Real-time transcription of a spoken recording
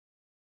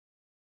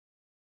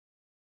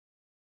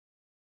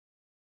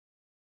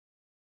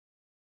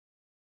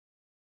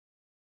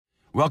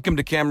Welcome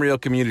to Camarillo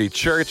Community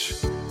Church,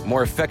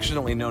 more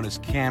affectionately known as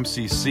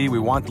CAMCC. We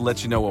want to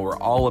let you know what we're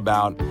all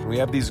about. We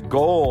have these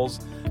goals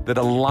that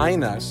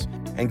align us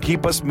and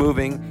keep us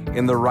moving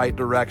in the right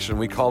direction.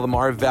 We call them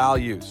our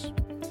values.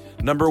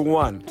 Number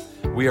one,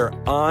 we are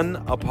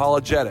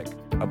unapologetic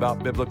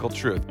about biblical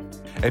truth.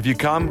 If you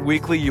come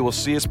weekly, you will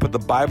see us put the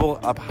Bible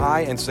up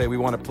high and say we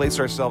want to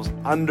place ourselves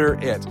under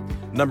it.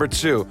 Number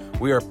two,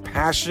 we are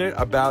passionate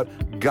about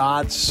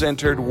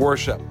God-centered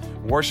worship.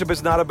 Worship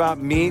is not about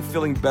me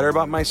feeling better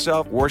about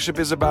myself. Worship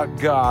is about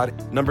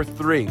God. Number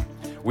three,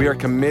 we are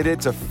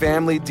committed to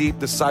family deep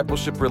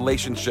discipleship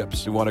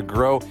relationships. We want to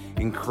grow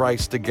in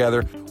Christ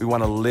together. We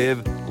want to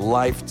live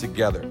life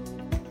together.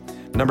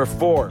 Number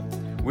four,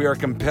 we are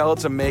compelled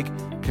to make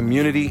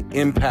community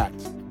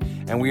impact.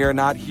 And we are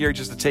not here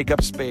just to take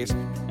up space.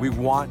 We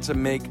want to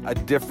make a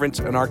difference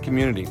in our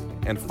community.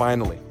 And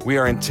finally, we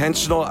are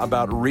intentional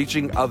about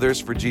reaching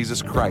others for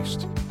Jesus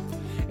Christ.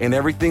 In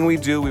everything we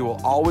do, we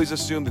will always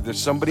assume that there's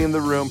somebody in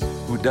the room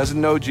who doesn't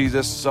know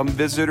Jesus, some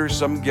visitor,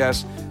 some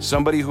guest,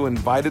 somebody who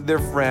invited their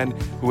friend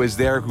who is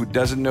there who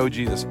doesn't know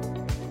Jesus.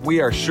 We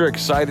are sure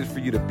excited for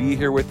you to be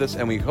here with us,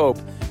 and we hope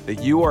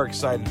that you are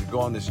excited to go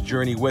on this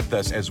journey with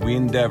us as we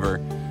endeavor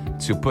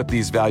to put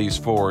these values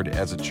forward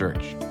as a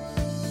church.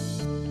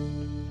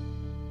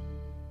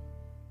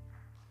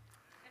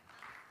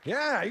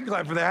 Yeah, you can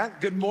clap for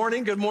that. Good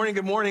morning, good morning,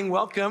 good morning.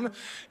 Welcome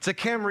to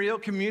Camarillo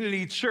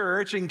Community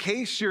Church. In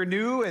case you're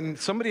new and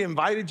somebody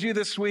invited you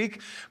this week,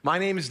 my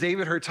name is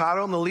David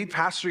Hurtado. I'm the lead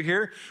pastor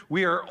here.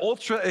 We are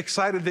ultra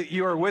excited that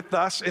you are with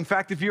us. In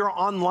fact, if you're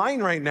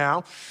online right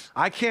now,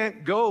 I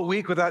can't go a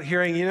week without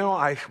hearing,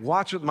 I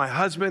watch with my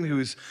husband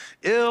who's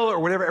ill or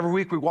whatever. Every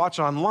week we watch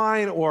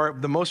online, or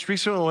the most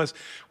recent one was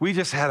we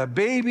just had a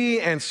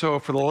baby. And so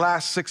for the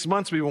last 6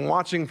 months, we've been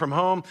watching from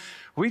home.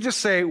 We just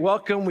say,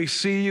 welcome, we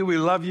see you, we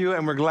love you,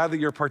 and we're glad that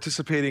you're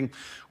participating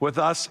with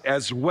us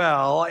as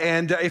well.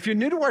 And if you're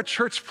new to our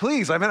church,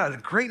 please, I met a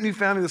great new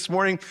family this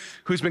morning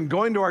who's been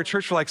going to our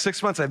church for like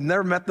 6 months. I've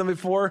never met them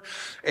before.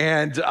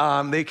 And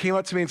they came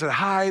up to me and said,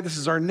 hi, this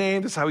is our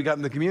name, this is how we got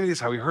in the community, this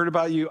is how we heard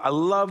about you. I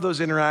love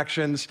those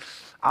interactions.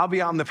 I'll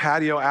be out on the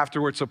patio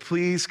afterwards, so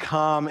please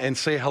come and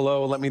say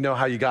hello. Let me know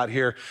how you got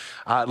here.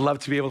 I'd love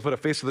to be able to put a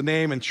face with a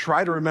name and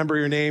try to remember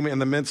your name in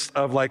the midst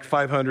of like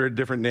 500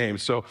 different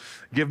names. So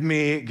give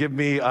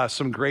me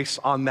some grace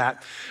on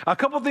that. A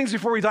couple of things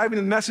before we dive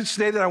into the message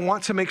today that I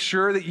want to make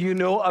sure that you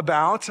know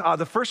about.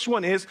 The first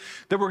one is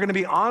that we're going to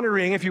be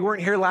honoring, if you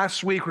weren't here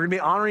last week, we're going to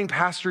be honoring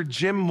Pastor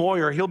Jim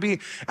Moyer. He'll be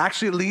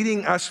actually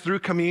leading us through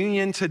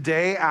communion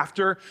today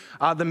after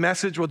the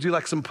message. We'll do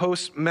like some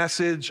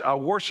post-message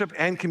worship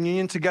and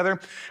communion together.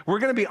 We're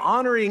going to be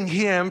honoring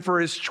him for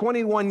his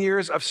 21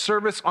 years of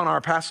service on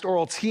our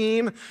pastoral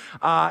team.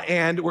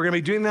 And we're going to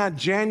be doing that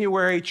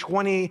January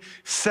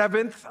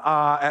 27th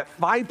at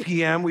 5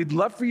 p.m. We'd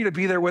love for you to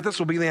be there with us.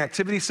 We'll be in the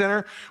activity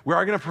center. We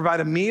are going to provide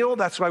a meal.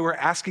 That's why we're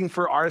asking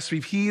for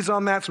RSVPs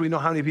on that so we know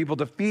how many people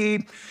to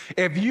feed.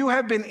 If you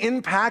have been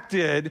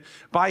impacted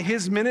by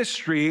his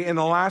ministry in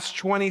the last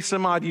 20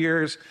 some odd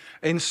years,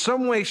 in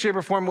some way, shape,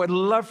 or form, would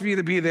love for you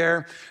to be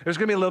there. There's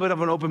going to be a little bit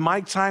of an open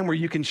mic time where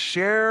you can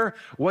share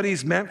what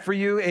he's meant for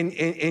you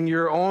in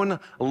your own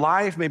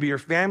life, maybe your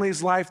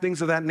family's life,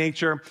 things of that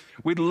nature.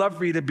 We'd love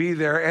for you to be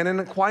there. And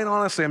then quite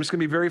honestly, I'm just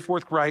going to be very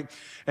forthright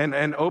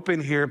and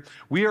open here.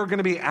 We are going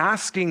to be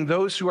asking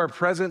those who are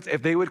present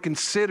if they would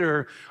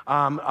consider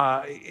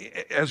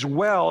as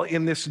well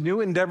in this new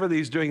endeavor that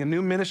he's doing, a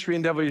new ministry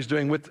endeavor he's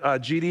doing with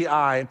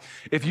GDI,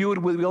 if you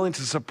would be willing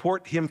to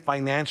support him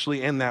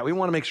financially in that. We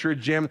want to make sure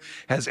Jim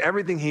has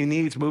everything he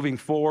needs moving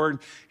forward.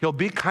 He'll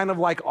be kind of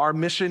like our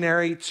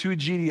missionary to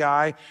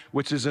GDI,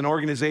 which is an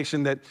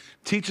organization that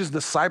teaches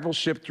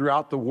discipleship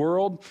throughout the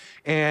world.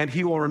 And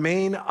he will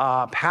remain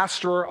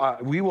pastor.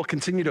 We will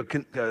continue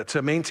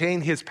to maintain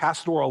his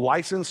pastoral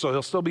license. So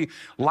he'll still be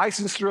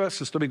licensed through us.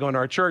 He'll still be going to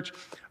our church,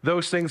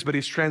 those things, but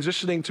he's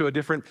transitioning to a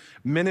different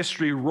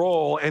ministry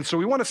role. And so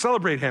we want to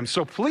celebrate him.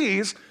 So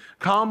please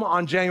come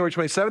on January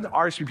 27th,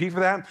 RSVP for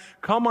that.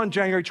 Come on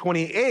January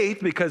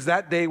 28th, because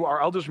that day our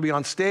elders will be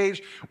on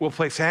stage. We'll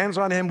place hands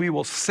on him. We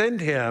will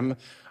send him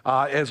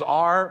as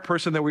our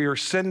person that we are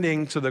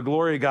sending to the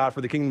glory of God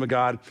for the kingdom of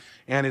God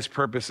and his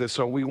purposes.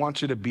 So we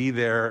want you to be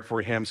there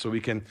for him so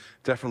we can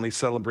definitely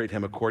celebrate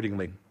him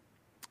accordingly.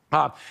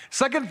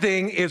 Second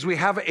thing is we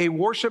have a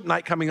worship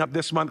night coming up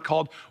this month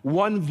called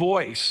One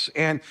Voice.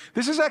 And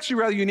this is actually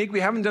rather unique. We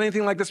haven't done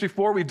anything like this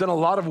before. We've done a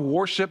lot of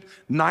worship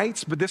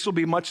nights, but this will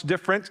be much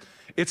different.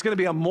 It's going to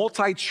be a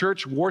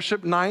multi-church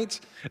worship night.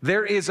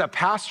 There is a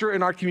pastor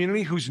in our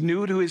community who's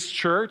new to his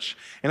church.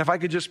 And if I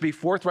could just be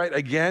forthright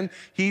again,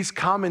 he's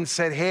come and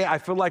said, hey, I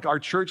feel like our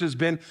church has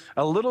been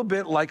a little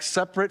bit like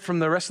separate from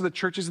the rest of the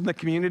churches in the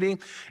community.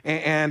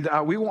 And I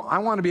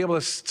want to be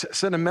able to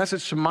send a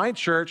message to my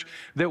church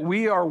that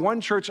we are one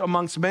church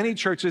amongst many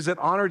churches that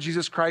honor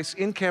Jesus Christ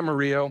in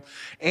Camarillo.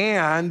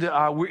 And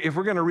if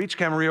we're going to reach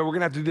Camarillo, we're going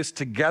to have to do this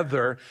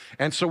together.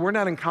 And so we're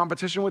not in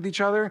competition with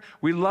each other.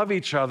 We love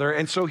each other.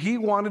 And so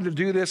he wanted to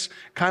do this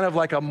kind of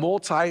like a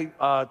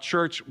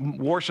multi-church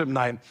worship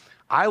night.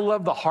 I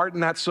love the heart in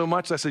that so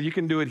much. I said, you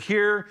can do it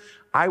here.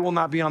 I will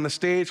not be on the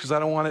stage because I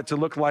don't want it to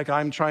look like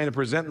I'm trying to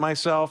present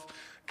myself.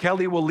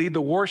 Kelly will lead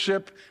the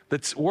worship.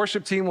 The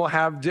worship team will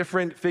have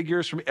different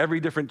figures from every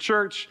different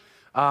church.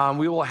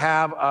 We will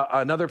have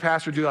another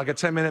pastor do like a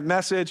 10-minute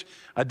message.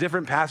 A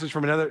different passage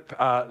from another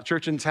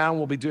church in town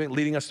will be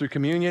leading us through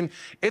communion.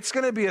 It's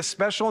going to be a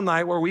special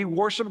night where we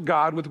worship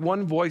God with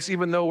one voice,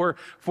 even though we're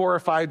 4 or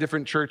 5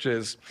 different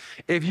churches.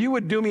 If you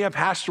would do me a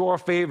pastoral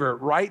favor,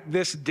 write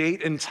this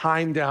date and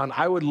time down.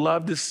 I would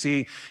love to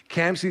see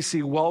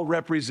CAMCC well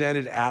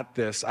represented at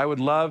this. I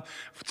would love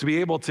to be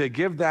able to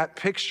give that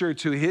picture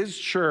to his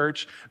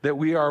church that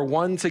we are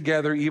one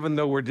together, even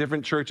though we're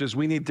different churches.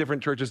 We need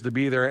different churches to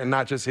be there and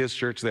not just his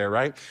church there,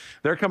 right?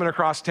 They're coming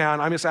across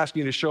town. I'm just asking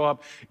you to show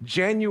up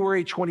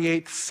January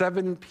 28th,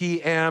 7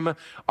 p.m.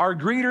 Our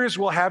greeters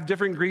will have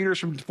different greeters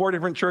from 4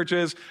 different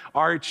churches.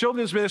 Our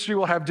children's ministry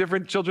will have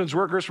different children's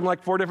workers from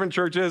like 4 different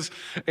churches.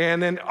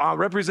 And then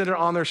represented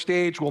on their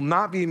stage will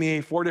not be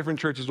me. 4 different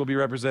churches will be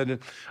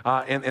represented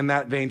in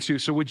that vein too.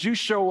 So would you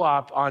show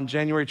up on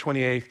January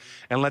 28th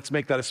and let's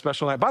make that a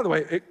special night. By the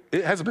way,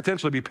 it has the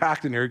potential to be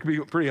packed in here. It could be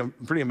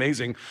pretty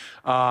amazing.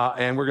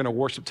 And we're going to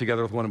worship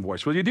together with one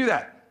voice. Will you do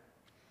that?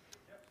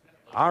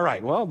 All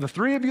right, well, the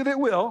 3 of you that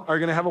will are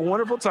going to have a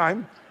wonderful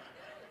time.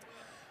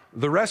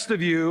 The rest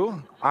of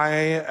you, I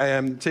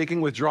am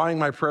withdrawing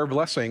my prayer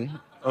blessing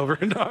over.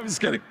 No, I'm just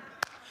kidding.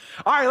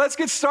 All right, let's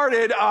get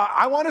started.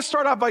 I want to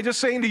start off by just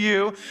saying to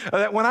you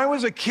that when I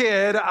was a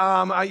kid,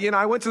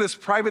 I went to this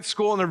private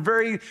school in a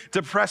very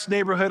depressed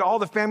neighborhood. All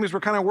the families were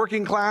kind of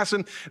working class,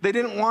 and they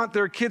didn't want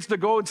their kids to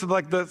go into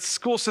like the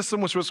school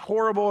system, which was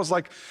horrible. It was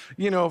like,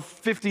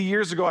 50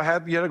 years ago, you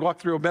had to walk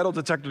through a metal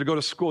detector to go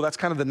to school. That's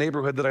kind of the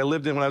neighborhood that I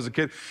lived in when I was a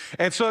kid.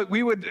 And so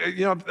we would,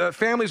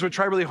 families would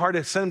try really hard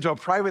to send them to a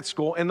private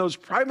school, and those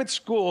private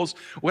schools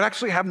would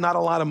actually have not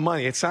a lot of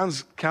money. It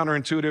sounds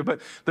counterintuitive,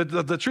 but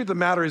the truth of the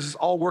matter is it's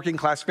all working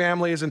class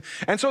families.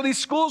 And so these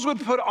schools would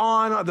put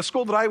on, the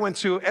school that I went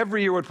to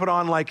every year would put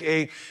on like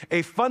a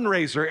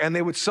fundraiser, and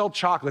they would sell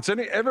chocolates.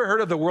 Ever heard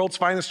of the world's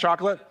finest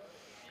chocolate?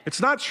 It's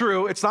not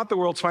true. It's not the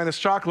world's finest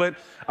chocolate.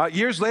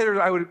 Years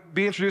later, I would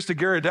be introduced to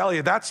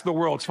Ghirardelli. That's the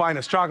world's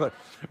finest chocolate.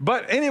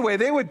 But anyway,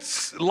 they would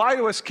lie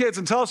to us kids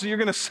and tell us that you're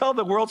going to sell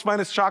the world's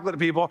finest chocolate to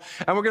people,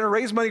 and we're going to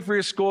raise money for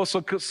your school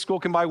so school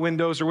can buy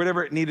windows or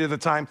whatever it needed at the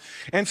time.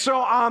 And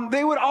so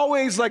they would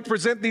always like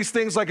present these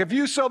things like, if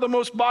you sell the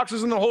most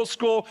boxes in the whole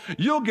school,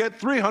 you'll get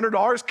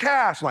 $300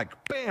 cash.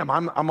 Like, bam,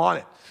 I'm on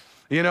it.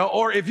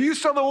 Or if you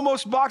sell the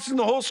most boxes in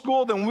the whole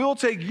school, then we'll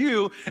take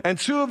you and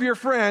 2 of your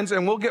friends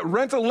and we'll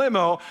rent a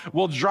limo.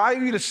 We'll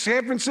drive you to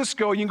San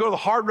Francisco. You can go to the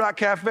Hard Rock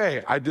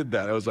Cafe. I did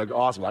that. It was like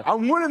awesome. Like,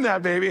 I'm winning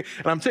that, baby.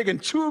 And I'm taking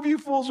 2 of you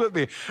fools with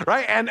me,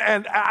 right? And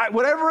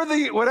whatever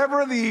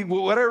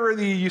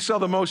the you sell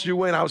the most, you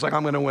win. I was like,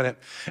 I'm going to win it.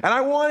 And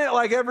I won it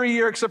like every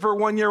year except for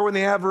one year when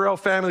the Averell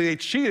family, they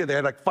cheated. They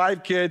had like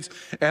 5 kids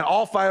and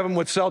all 5 of them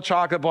would sell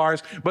chocolate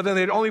bars, but then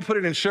they'd only put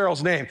it in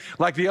Cheryl's name.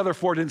 Like the other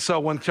 4 didn't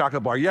sell one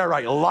chocolate bar. Yeah,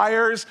 right.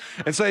 Liars.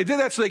 And so they did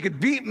that so they could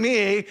beat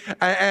me.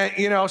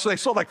 And so they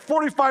sold like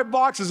 45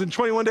 boxes in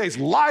 21 days.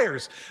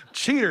 Liars,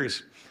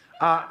 cheaters.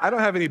 I don't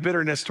have any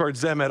bitterness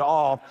towards them at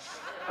all.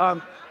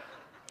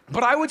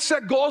 But I would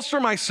set goals for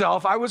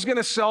myself. I was going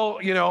to sell,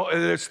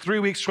 it's 3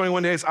 weeks,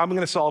 21 days. I'm going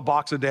to sell a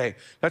box a day.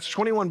 That's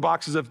 21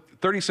 boxes of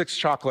 36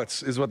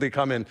 chocolates is what they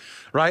come in,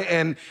 right?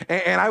 And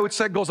I would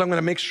set goals. I'm going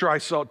to make sure I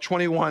sell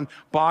 21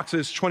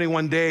 boxes,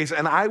 21 days.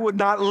 And I would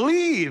not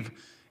leave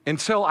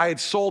until I had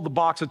sold the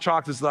box of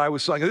chocolates that I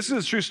was selling. This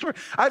is a true story.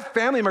 I had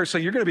family members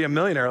saying, you're going to be a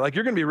millionaire. Like,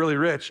 you're going to be really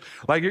rich.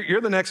 Like,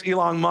 you're the next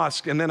Elon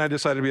Musk. And then I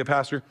decided to be a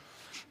pastor.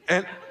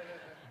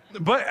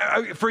 But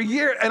for a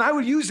year, and I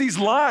would use these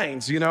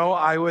lines,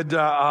 I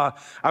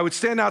would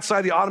stand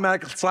outside the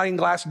automatic sliding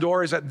glass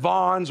doors at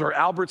Vaughn's or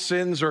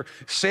Albertsons or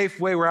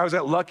Safeway, where I was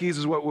at Lucky's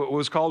is what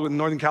was called in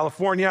Northern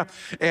California.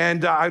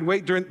 And I'd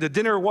wait during the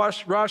dinner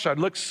rush. I'd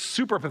look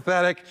super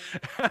pathetic.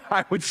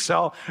 I would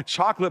sell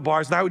chocolate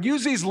bars. And I would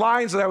use these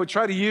lines that I would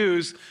try to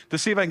use to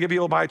see if I can get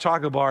people to buy a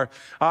chocolate bar.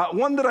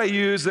 One that I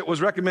used that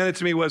was recommended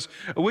to me was,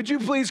 would you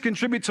please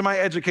contribute to my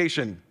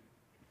education?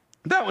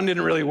 That one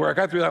didn't really work.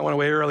 I threw that one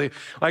away early.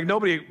 Like,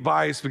 nobody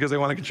buys because they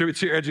want to contribute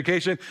to your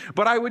education.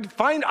 But I would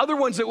find other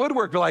ones that would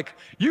work. They're like,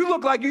 you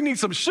look like you need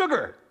some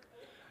sugar.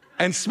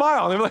 And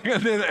smile. And they're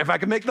like, if I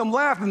can make them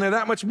laugh, then they're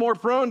that much more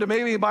prone to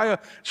maybe buy a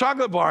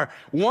chocolate bar.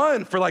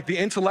 One for like the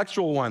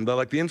intellectual one,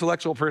 the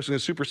intellectual person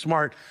who's super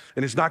smart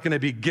and is not going to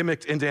be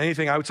gimmicked into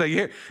anything. I would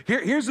say,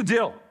 here's the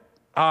deal.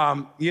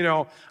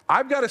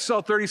 I've got to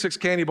sell 36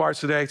 candy bars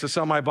today to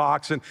sell my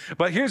box.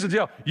 But here's the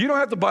deal. You don't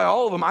have to buy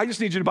all of them. I just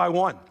need you to buy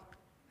one.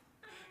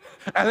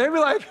 And they'd be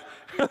like,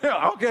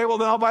 okay, well,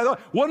 then I'll buy the one.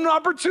 What an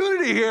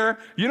opportunity here.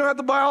 You don't have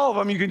to buy all of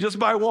them. You can just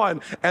buy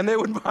one. And they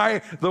would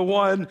buy the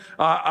one,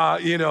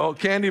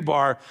 candy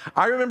bar.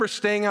 I remember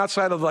staying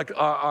outside of like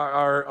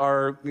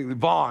our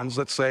Vaughn's,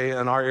 let's say,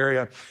 in our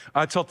area,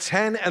 till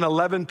 10 and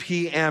 11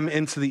 p.m.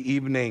 into the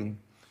evening.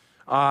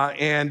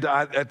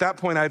 At that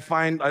point,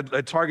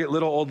 I'd target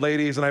little old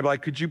ladies, and I'd be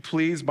like, could you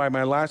please buy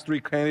my last 3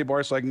 candy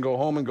bars so I can go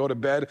home and go to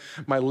bed?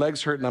 My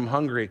legs hurt and I'm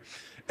hungry.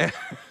 And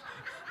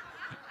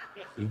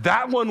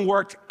that one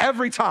worked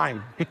every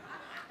time.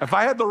 If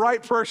I had the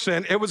right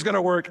person, it was going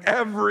to work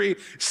every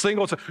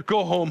single time.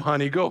 Go home,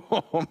 honey, go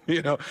home,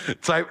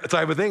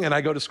 type of thing. And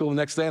I go to school the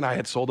next day, and I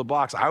had sold a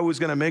box. I was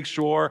going to make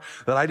sure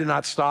that I did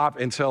not stop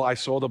until I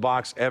sold a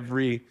box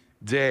every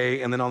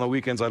day. And then on the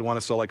weekends, I'd want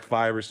to sell like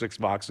 5 or 6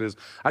 boxes.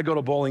 I'd go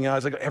to bowling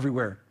alleys. I'd go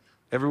everywhere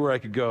I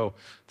could go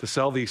to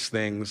sell these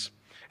things.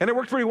 And it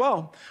worked pretty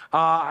well.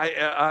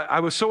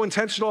 I was so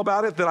intentional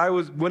about it that I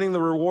was winning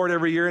the reward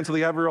every year until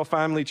the Averill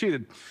family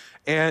cheated.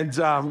 And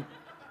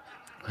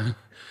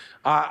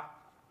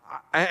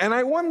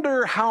I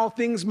wonder how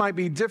things might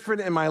be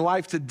different in my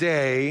life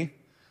today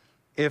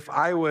if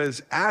I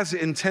was as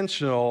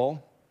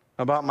intentional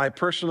about my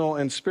personal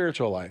and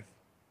spiritual life.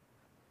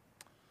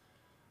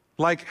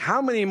 Like,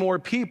 how many more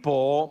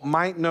people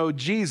might know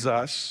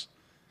Jesus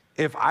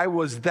if I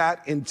was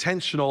that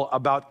intentional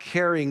about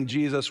carrying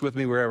Jesus with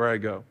me wherever I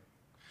go?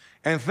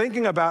 And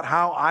thinking about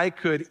how I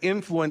could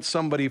influence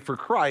somebody for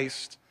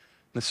Christ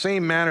in the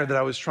same manner that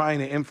I was trying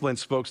to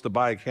influence folks to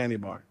buy a candy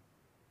bar.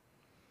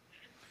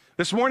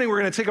 This morning, we're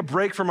going to take a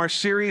break from our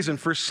series in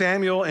 1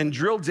 Samuel and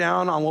drill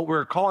down on what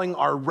we're calling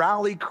our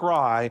rally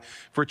cry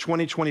for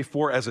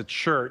 2024 as a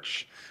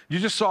church. You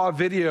just saw a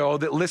video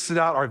that listed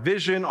out our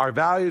vision, our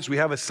values. We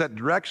have a set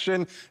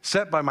direction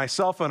set by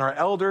myself and our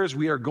elders.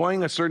 We are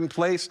going a certain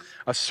place,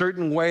 a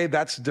certain way.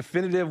 That's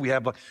definitive. We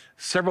have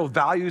several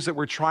values that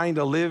we're trying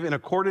to live in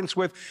accordance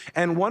with.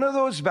 And one of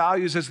those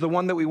values is the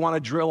one that we want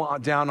to drill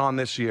down on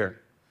this year.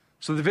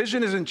 So the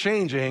vision isn't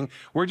changing.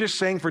 We're just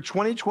saying for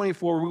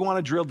 2024, we want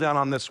to drill down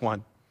on this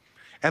one.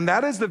 And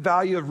that is the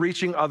value of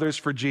reaching others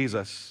for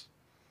Jesus.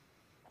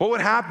 What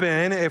would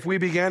happen if we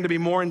began to be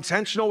more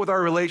intentional with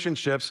our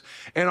relationships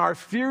and our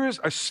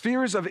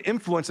spheres of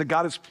influence that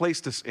God has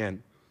placed us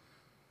in?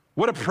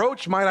 What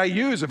approach might I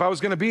use if I was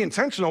going to be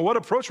intentional? What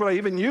approach would I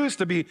even use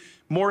to be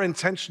more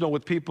intentional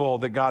with people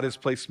that God has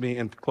placed me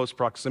in close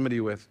proximity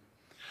with?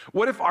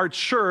 What if our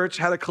church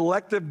had a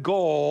collective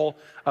goal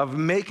of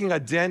making a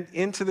dent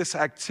into this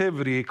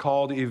activity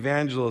called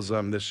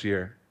evangelism this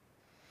year?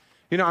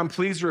 I'm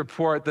pleased to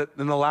report that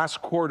in the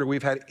last quarter,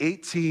 we've had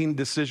 18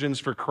 decisions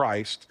for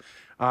Christ.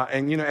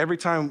 Every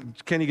time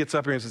Kenny gets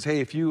up here and says, hey,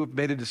 if you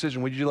made a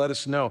decision, would you let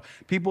us know?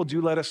 People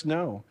do let us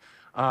know.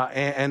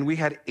 And we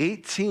had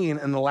 18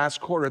 in the last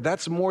quarter.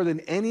 That's more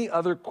than any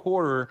other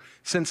quarter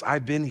since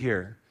I've been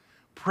here.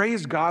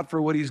 Praise God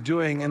for what he's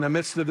doing in the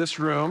midst of this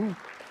room.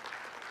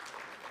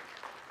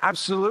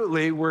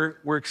 Absolutely,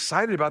 we're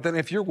excited about that. And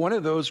if you're one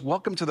of those,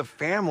 welcome to the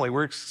family.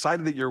 We're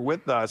excited that you're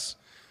with us.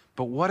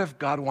 But what if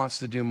God wants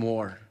to do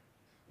more?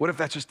 What if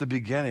that's just the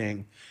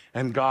beginning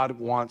and God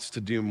wants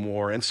to do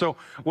more? And so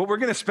what we're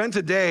going to spend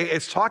today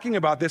is talking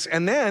about this.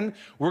 And then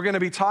we're going to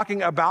be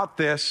talking about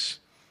this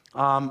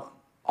all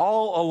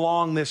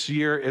along this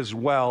year as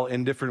well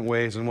in different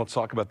ways. And we'll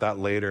talk about that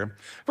later.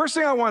 First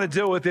thing I want to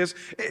deal with is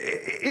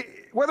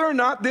whether or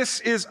not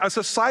this is a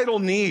societal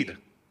need.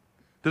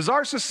 Does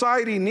our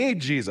society need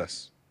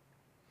Jesus?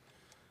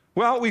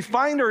 Well, we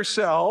find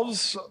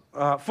ourselves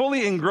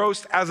fully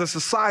engrossed as a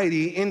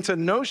society into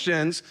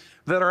notions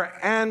that are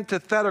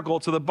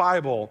antithetical to the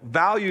Bible,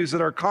 values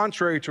that are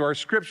contrary to our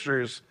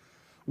scriptures,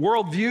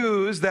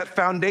 worldviews that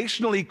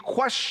foundationally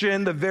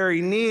question the very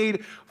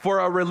need for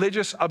a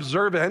religious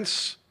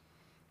observance,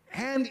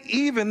 and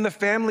even the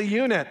family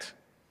unit.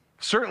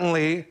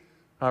 Certainly,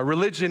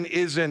 religion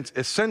isn't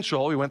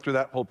essential. We went through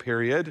that whole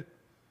period.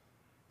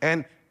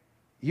 And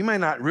you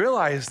might not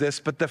realize this,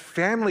 but the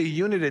family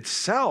unit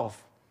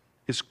itself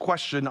is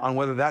questioned on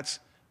whether that's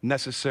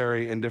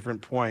necessary in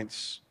different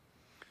points.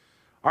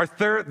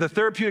 The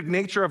therapeutic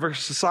nature of our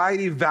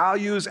society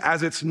values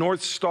as its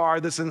North Star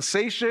the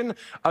sensation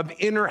of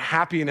inner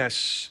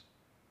happiness.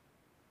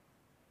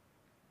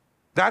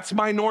 That's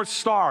my North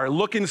Star.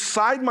 Look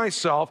inside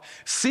myself,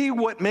 see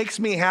what makes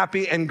me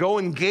happy, and go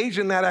engage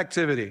in that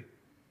activity.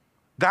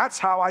 That's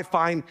how I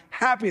find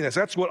happiness.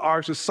 That's what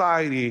our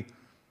society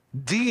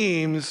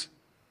deems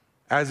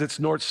as its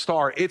North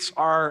Star. It's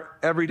our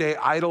everyday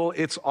idol.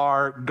 It's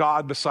our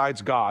God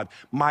besides God,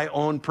 my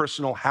own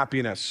personal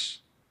happiness.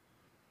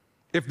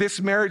 If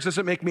this marriage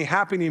doesn't make me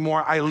happy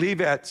anymore, I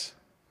leave it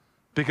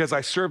because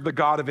I serve the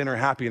God of inner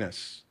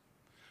happiness.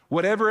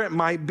 Whatever it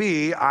might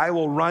be, I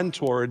will run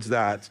towards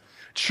that.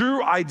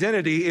 True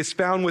identity is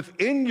found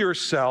within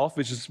yourself,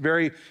 which is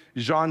very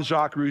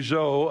Jean-Jacques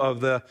Rousseau of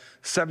the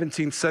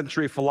 17th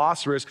century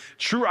philosophers.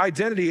 True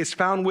identity is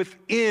found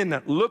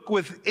within. Look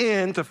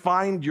within to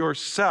find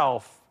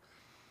yourself.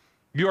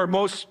 You are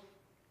most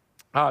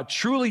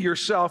truly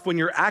yourself when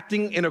you're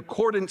acting in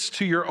accordance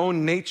to your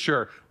own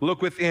nature.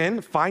 Look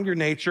within, find your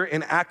nature,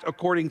 and act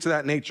according to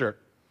that nature.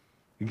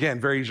 Again,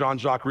 very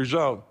Jean-Jacques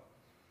Rousseau.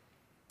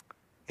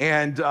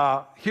 And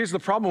here's the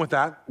problem with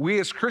that. We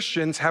as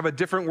Christians have a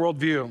different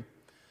worldview.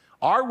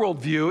 Our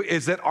worldview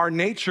is that our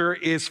nature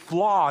is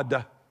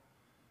flawed.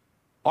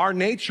 Our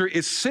nature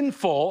is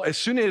sinful. As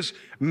soon as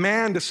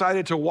man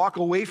decided to walk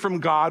away from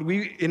God.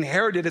 We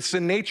inherited a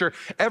sin nature.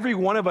 Every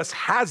one of us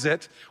has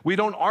it. We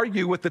don't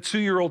argue with the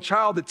 2-year-old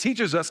child that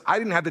teaches us. I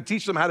didn't have to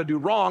teach them how to do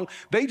wrong.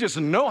 They just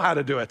know how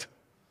to do it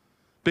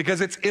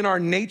because it's in our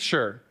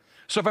nature.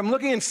 So if I'm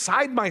looking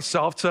inside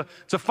myself to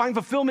find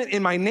fulfillment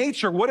in my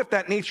nature, what if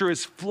that nature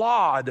is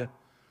flawed?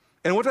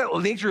 And what if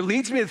that nature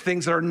leads me to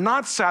things that are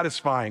not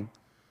satisfying?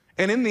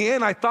 And in the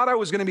end, I thought I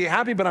was going to be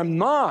happy, but I'm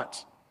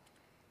not.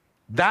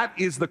 That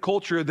is the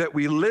culture that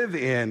we live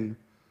in,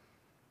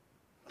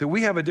 that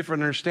we have a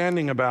different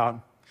understanding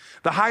about.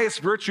 The highest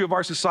virtue of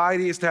our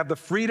society is to have the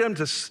freedom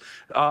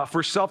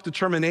for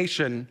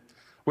self-determination,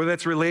 whether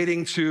that's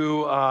relating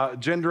to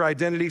gender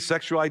identity,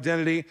 sexual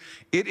identity.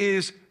 It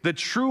is the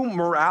true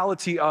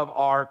morality of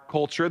our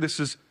culture. This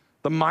is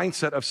the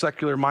mindset of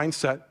secular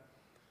mindset.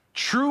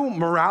 True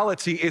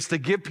morality is to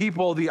give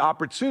people the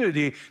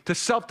opportunity to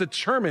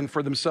self-determine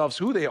for themselves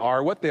who they are,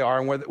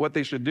 and what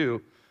they should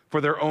do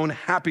for their own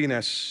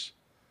happiness.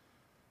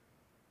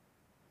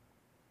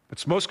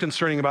 What's most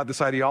concerning about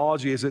this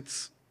ideology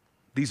is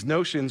these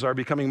notions are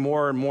becoming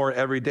more and more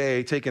every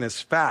day taken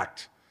as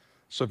fact.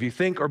 So if you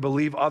think or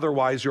believe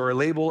otherwise, you are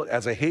labeled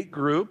as a hate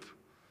group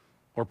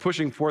or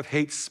pushing forth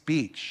hate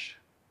speech.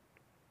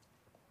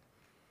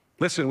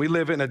 Listen, we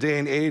live in a day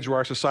and age where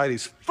our society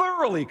is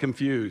thoroughly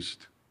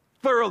confused,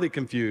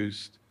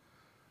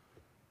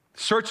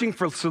 searching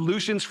for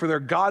solutions for their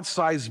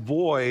God-sized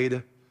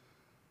void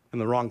in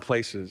the wrong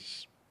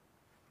places.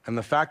 And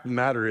the fact of the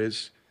matter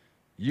is,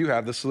 you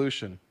have the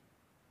solution.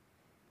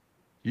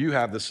 You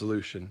have the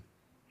solution.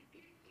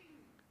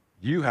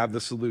 You have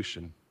the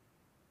solution.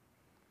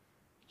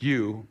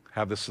 You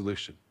have the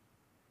solution.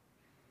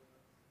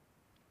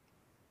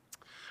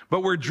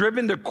 But we're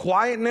driven to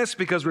quietness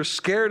because we're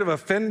scared of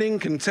offending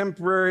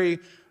contemporary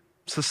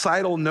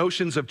societal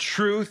notions of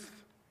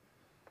truth.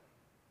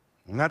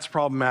 And that's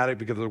problematic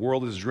because the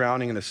world is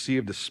drowning in a sea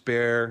of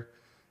despair,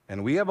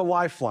 and we have a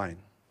lifeline,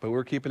 but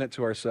we're keeping it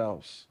to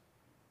ourselves.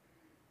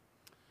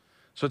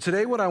 So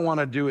today what I want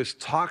to do is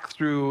talk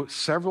through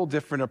several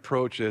different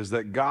approaches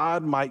that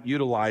God might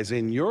utilize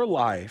in your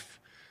life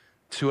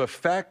to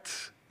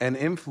affect and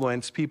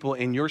influence people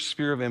in your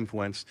sphere of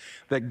influence,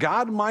 that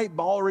God might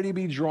already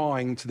be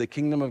drawing to the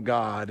kingdom of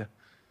God,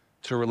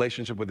 to a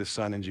relationship with his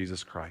son in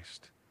Jesus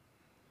Christ.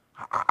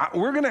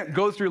 We're going to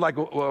go through like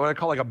what I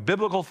call like a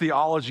biblical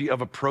theology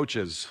of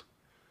approaches.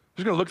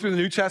 We're just going to look through the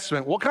New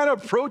Testament. What kind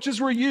of approaches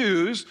were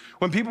used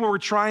when people were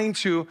trying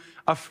to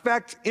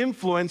affect the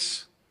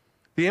influence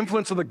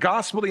of the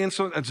gospel, the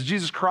influence of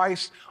Jesus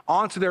Christ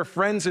onto their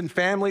friends and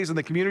families and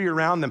the community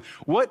around them?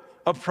 What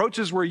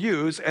approaches were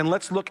used? And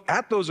let's look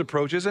at those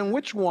approaches and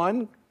which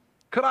one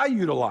could I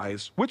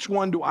utilize? Which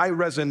one do I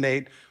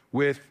resonate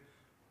with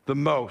the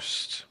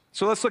most?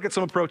 So let's look at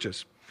some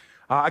approaches.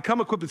 I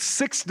come equipped with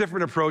 6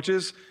 different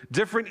approaches,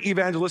 different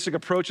evangelistic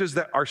approaches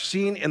that are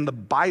seen in the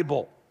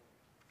Bible.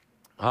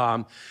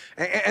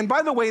 And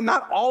by the way,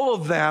 not all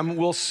of them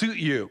will suit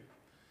you.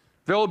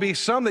 There will be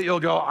some that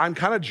you'll go, I'm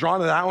kind of drawn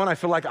to that one. I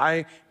feel like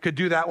I could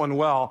do that one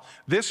well.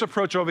 This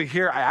approach over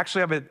here, I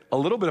actually have a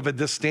little bit of a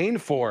disdain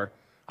for.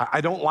 I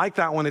don't like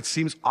that one. It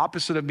seems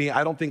opposite of me.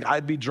 I don't think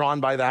I'd be drawn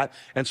by that,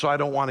 and so I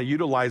don't want to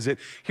utilize it.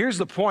 Here's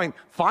the point.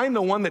 Find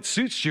the one that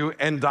suits you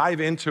and dive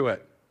into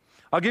it.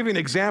 I'll give you an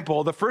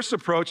example. The first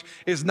approach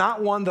is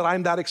not one that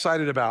I'm that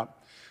excited about.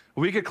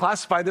 We could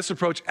classify this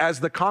approach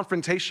as the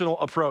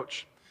confrontational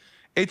approach.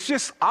 It's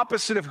just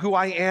opposite of who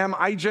I am.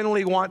 I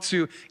generally want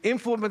to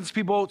influence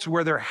people to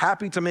where they're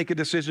happy to make a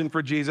decision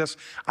for Jesus.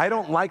 I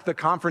don't like the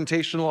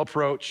confrontational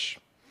approach.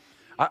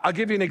 I'll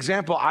give you an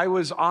example. I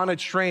was on a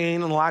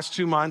train in the last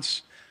 2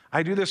 months.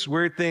 I do this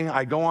weird thing.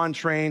 I go on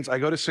trains. I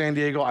go to San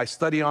Diego. I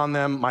study on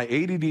them. My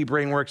ADD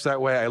brain works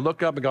that way. I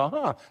look up and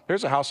go,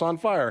 there's a house on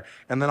fire.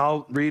 And then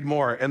I'll read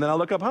more. And then I'll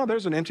look up,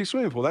 there's an empty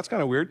swimming pool. That's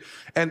kind of weird.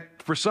 And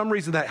for some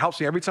reason, that helps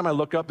me. Every time I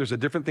look up, there's a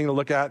different thing to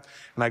look at.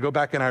 And I go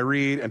back and I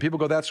read. And people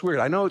go, that's weird.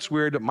 I know it's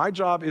weird, but my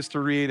job is to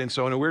read. And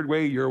so in a weird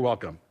way, you're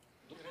welcome.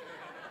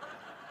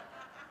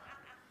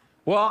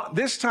 Well,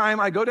 this time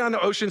I go down to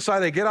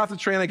Oceanside, I get off the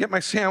train, I get my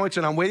sandwich,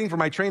 and I'm waiting for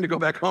my train to go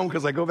back home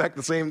because I go back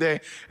the same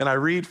day, and I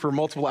read for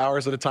multiple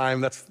hours at a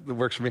time. That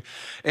works for me.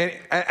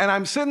 And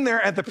I'm sitting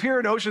there at the pier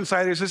in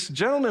Oceanside. There's this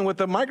gentleman with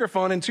a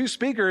microphone and 2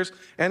 speakers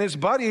and his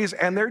buddies,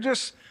 and they're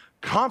just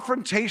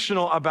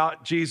confrontational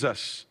about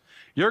Jesus.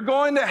 You're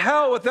going to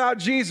hell without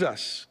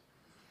Jesus.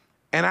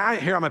 And I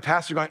hear I'm a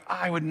pastor going,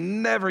 I would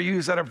never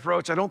use that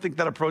approach. I don't think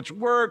that approach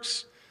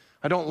works.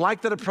 I don't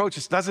like that approach.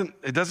 It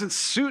doesn't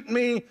suit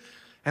me.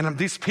 And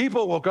these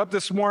people woke up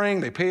this morning,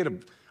 they paid a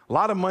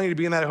lot of money to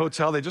be in that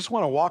hotel. They just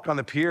want to walk on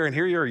the pier, and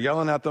here you're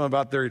yelling at them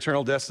about their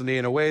eternal destiny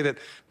in a way that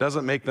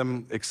doesn't make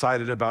them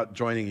excited about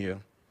joining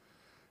you.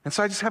 And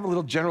so I just have a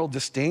little general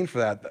disdain for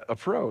that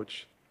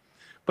approach.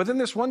 But then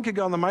this one kid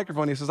got on the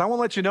microphone, he says, I want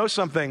to let you know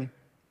something.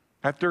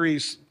 By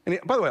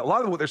the way, a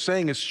lot of what they're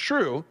saying is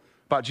true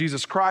about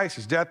Jesus Christ,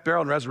 his death,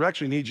 burial, and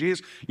resurrection. You need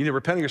Jesus. You need to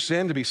repent of your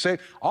sin to be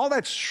saved. All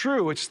that's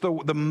true. It's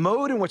the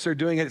mode in which they're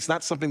doing it. It's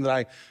not something that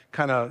I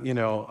kind of,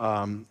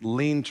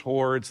 lean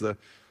towards.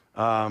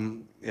 But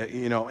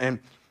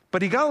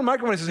But he got on the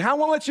microphone and says, I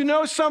want to let you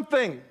know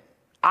something.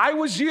 I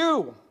was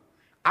you.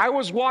 I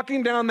was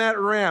walking down that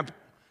ramp,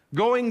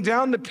 going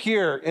down the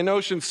pier in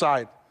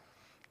Oceanside,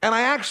 and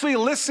I actually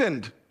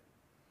listened.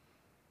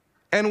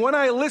 And when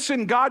I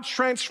listened, God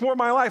transformed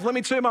my life. Let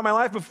me tell you about my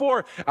life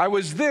before. I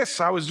was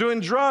this, I was doing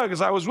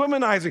drugs, I was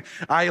womanizing.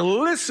 I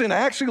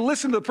actually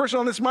listened to the person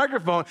on this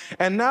microphone,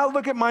 and now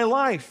look at my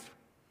life.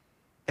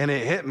 And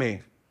it hit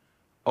me.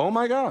 Oh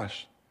my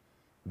gosh,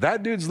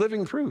 that dude's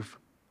living proof.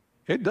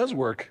 It does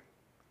work.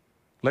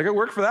 Like it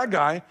worked for that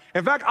guy.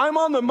 In fact, I'm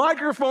on the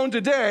microphone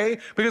today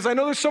because I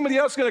know there's somebody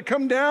else going to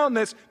come down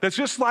that's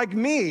just like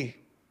me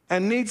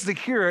and needs to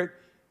hear it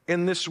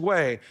in this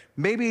way.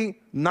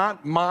 Maybe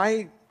not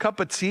my cup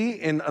of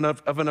tea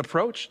of an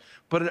approach,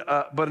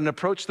 but an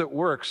approach that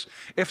works.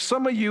 If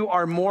some of you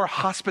are more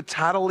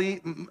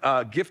hospitality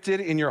gifted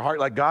in your heart,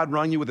 like God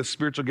rung you with a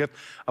spiritual gift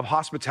of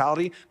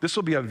hospitality, this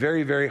will be a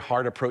very, very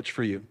hard approach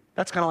for you.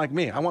 That's kind of like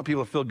me. I want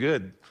people to feel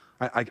good.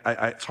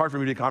 It's hard for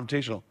me to be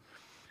confrontational.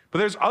 But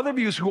there's other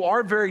views who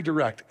are very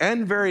direct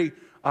and very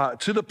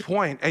to the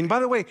point. And by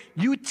the way,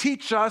 you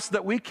teach us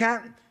that we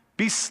can't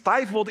be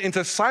stifled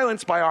into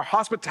silence by our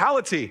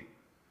hospitality.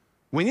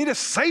 We need to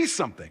say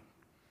something.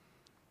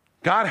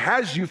 God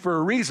has you for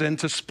a reason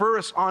to spur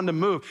us on to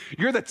move.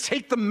 You're the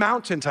take the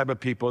mountain type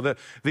of people.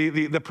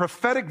 The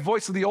prophetic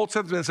voice of the Old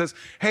Testament says,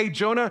 hey,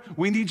 Jonah,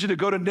 we need you to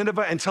go to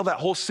Nineveh and tell that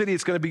whole city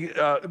it's going to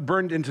be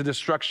burned into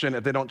destruction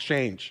if they don't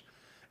change.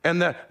 And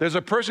there's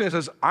a person who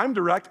says, I'm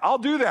direct, I'll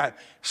do that.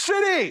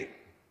 City!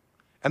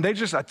 And they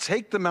just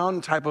take the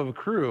mountain type of a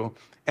crew,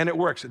 and it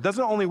works. It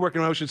doesn't only work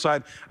in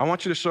Oceanside. I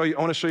want to show you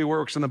where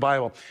it works in the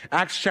Bible.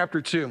 Acts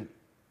chapter 2.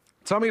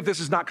 Tell me if this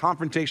is not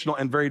confrontational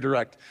and very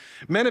direct.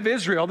 Men of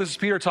Israel, this is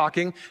Peter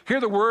talking, hear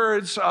the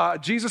words,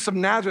 Jesus of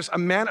Nazareth, a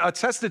man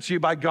attested to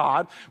you by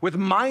God with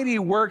mighty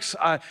works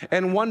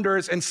and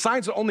wonders and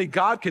signs that only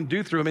God can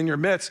do through him in your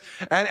midst.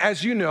 And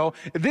as you know,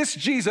 this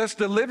Jesus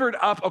delivered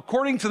up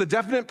according to the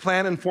definite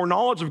plan and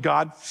foreknowledge of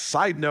God.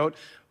 Side note,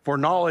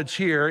 foreknowledge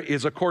here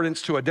is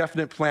accordance to a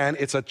definite plan.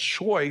 It's a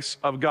choice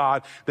of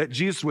God that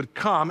Jesus would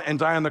come and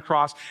die on the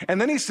cross.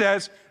 And then he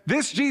says,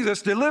 this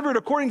Jesus delivered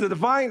according to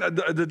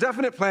the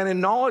definite plan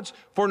and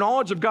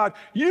foreknowledge of God.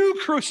 You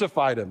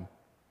crucified him.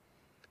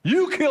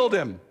 You killed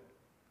him.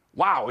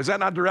 Wow, is that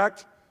not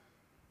direct?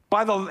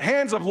 By the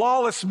hands of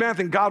lawless men,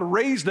 and God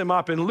raised him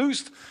up and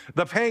loosed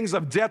the pangs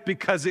of death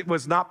because it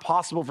was not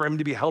possible for him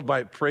to be held by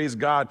it. Praise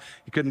God,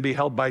 he couldn't be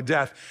held by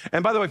death.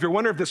 And by the way, if you're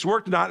wondering if this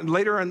worked or not,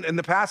 later in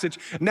the passage,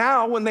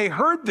 now when they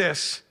heard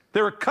this,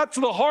 they were cut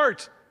to the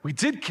heart. We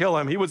did kill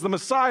him. He was the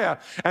Messiah.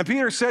 And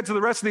Peter said to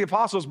the rest of the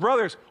apostles,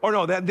 brothers,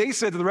 they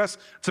said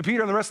to Peter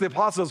and the rest of the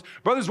apostles,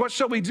 brothers, what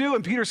shall we do?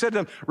 And Peter said to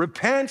them,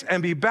 repent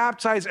and be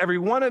baptized, every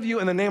one of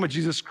you, in the name of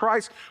Jesus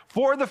Christ,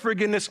 for the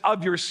forgiveness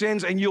of your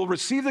sins, and you'll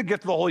receive the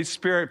gift of the Holy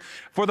Spirit.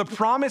 For the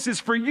promise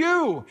is for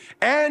you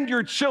and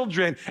your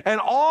children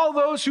and all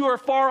those who are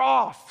far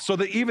off, so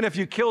that even if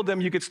you killed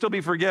them, you could still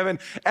be forgiven.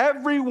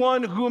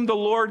 Everyone whom the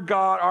Lord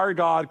God, our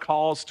God,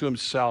 calls to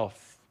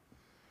himself.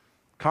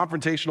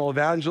 Confrontational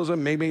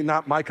evangelism, maybe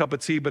not my cup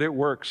of tea, but it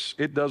works.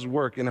 It does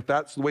work. And if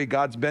that's the way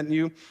God's bent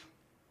you,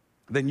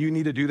 then you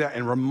need to do that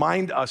and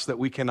remind us that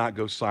we cannot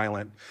go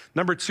silent.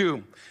 Number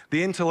 2,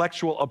 the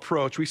intellectual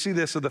approach. We see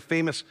this in the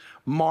famous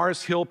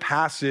Mars Hill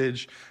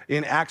passage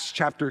in Acts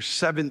chapter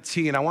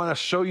 17. I want to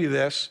show you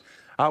this.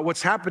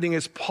 What's happening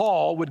is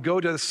Paul would go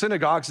to the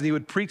synagogues and he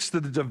would preach to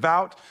the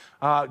devout,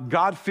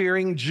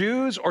 God-fearing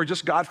Jews or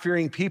just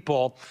God-fearing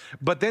people.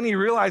 But then he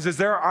realizes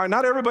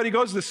not everybody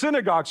goes to the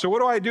synagogue, so what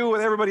do I do with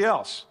everybody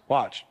else?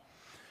 Watch.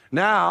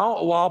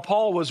 Now, while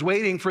Paul was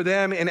waiting for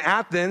them in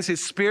Athens,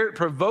 his spirit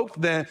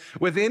provoked them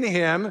within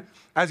him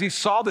as he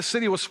saw the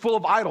city was full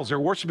of idols. They're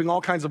worshiping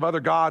all kinds of other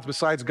gods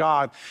besides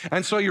God.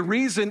 And so he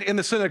reasoned in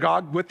the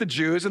synagogue with the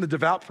Jews and the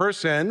devout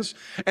persons,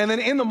 and then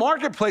in the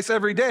marketplace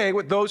every day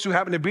with those who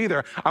happen to be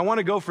there. I want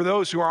to go for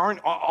those who aren't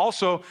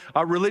also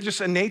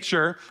religious in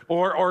nature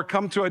or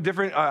come to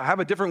have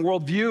a different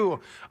worldview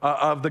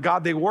of the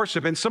God they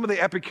worship. And some of the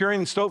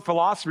Epicurean and Stoic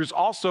philosophers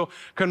also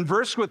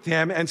conversed with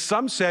him, and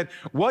some said,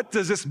 what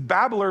does this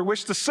babbler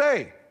wish to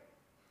say?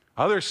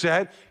 Others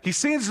said, he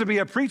seems to be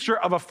a preacher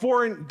of a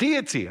foreign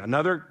deity,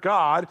 another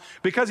God,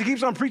 because he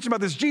keeps on preaching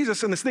about this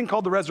Jesus and this thing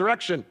called the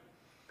resurrection.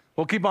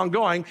 We'll keep on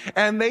going.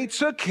 And they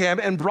took him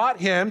and brought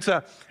him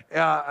to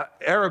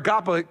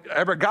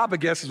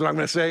Areopagus is what I'm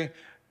going to say.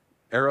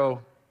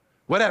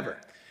 Whatever.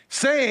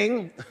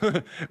 Saying,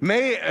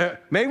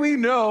 may we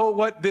know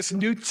what this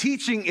new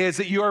teaching is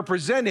that you are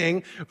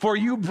presenting, for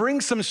you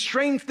bring some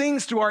strange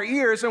things to our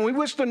ears, and we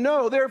wish to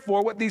know,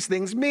 therefore, what these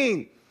things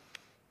mean.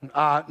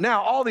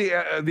 Now, all the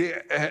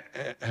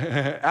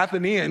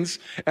Athenians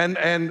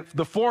and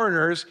the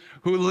foreigners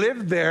who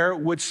lived there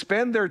would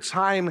spend their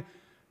time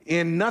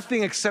in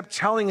nothing except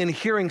telling and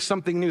hearing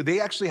something new. They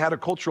actually had a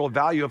cultural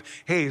value of,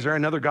 hey, is there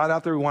another God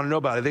out there? We want to know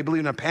about it. They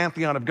believe in a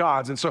pantheon of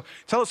gods. And so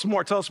tell us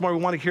more. We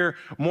want to hear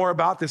more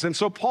about this. And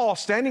so Paul,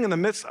 standing in the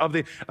midst of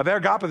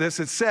Areopagus,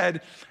 it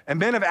said, and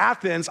men of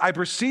Athens, I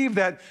perceive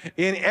that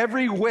in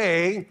every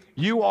way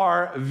you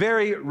are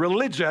very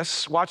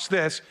religious. Watch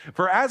this.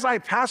 For as I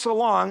pass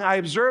along, I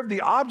observed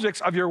the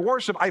objects of your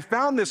worship. I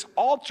found this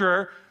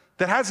altar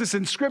that has this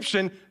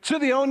inscription, to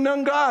the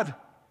unknown God.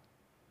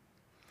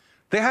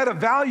 They had a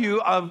value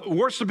of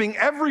worshiping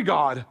every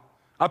God,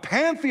 a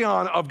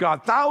pantheon of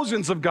God,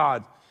 thousands of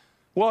God.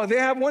 Well, they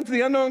have one to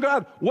the unknown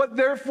God. What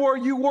therefore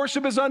you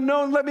worship is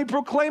unknown, let me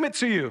proclaim it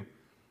to you.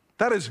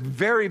 That is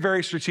very,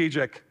 very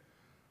strategic.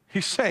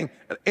 He's saying,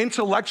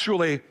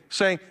 intellectually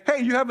saying,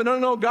 hey, you have an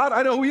unknown God?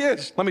 I know who he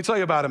is. Let me tell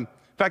you about him.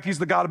 In fact,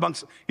 he's a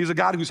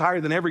God who's higher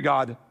than every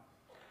God.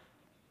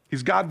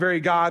 He's God,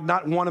 very God,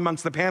 not one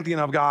amongst the pantheon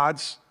of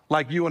gods,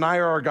 like you and I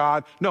are our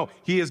God. No,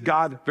 he is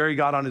God, very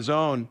God on his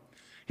own.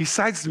 He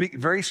decides to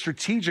very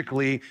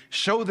strategically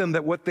show them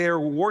that what they're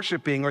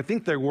worshiping or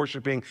think they're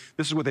worshiping,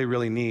 this is what they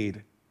really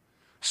need.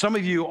 Some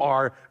of you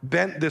are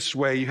bent this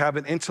way. You have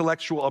an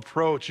intellectual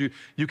approach.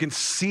 You can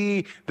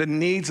see the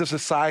needs of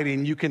society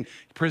and you can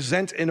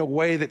present in a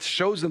way that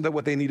shows them that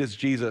what they need is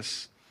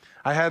Jesus.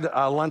 I had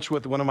lunch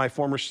with one of my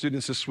former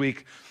students this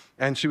week,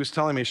 and she was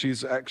telling me,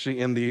 she's actually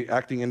in the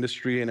acting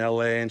industry in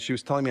LA, and she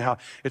was telling me how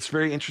it's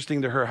very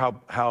interesting to her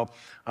how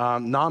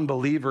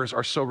non-believers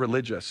are so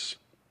religious.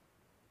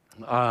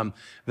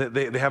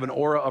 They have an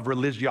aura of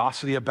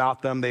religiosity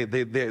about them.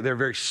 They're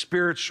very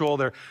spiritual.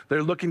 They're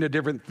looking to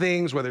different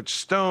things, whether it's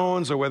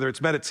stones or whether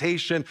it's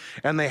meditation,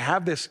 and they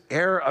have this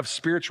air of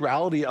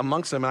spirituality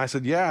amongst them. And I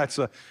said, yeah,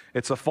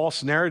 it's a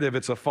false narrative.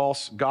 It's a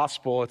false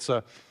gospel. It's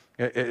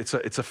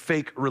a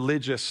fake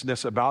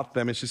religiousness about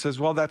them. And she says,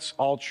 well, that's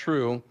all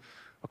true.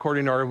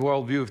 According to our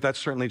worldview, if that's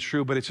certainly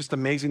true, but it's just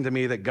amazing to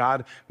me that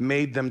God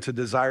made them to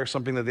desire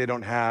something that they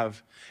don't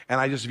have. And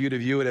I just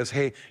view it as,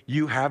 hey,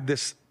 you have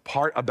this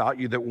part about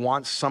you that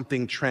wants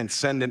something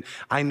transcendent.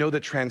 I know the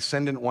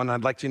transcendent one.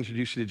 I'd like to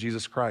introduce you to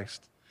Jesus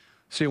Christ.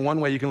 See, one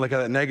way you can look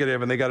at it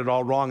negative and they got it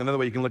all wrong. Another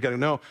way you can look at it,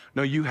 no,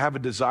 you have a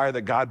desire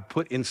that God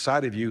put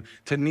inside of you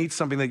to need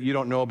something that you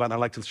don't know about, and I'd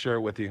like to share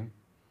it with you.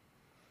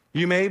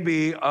 You may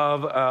be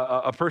of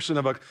a person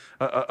of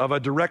a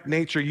direct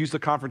nature, use the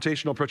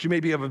confrontational approach. You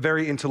may be of a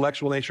very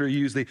intellectual nature,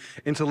 use the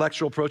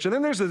intellectual approach. And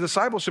then there's the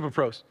discipleship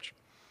approach.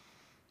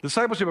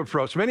 Discipleship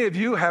approach. Many of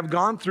you have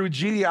gone through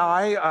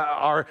GDI,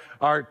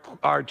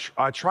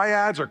 our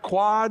triads or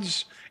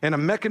quads, and a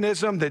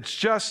mechanism that's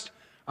just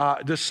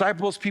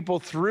disciples people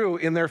through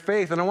in their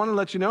faith. And I want to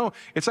let you know,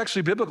 it's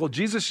actually biblical.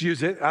 Jesus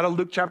used it out of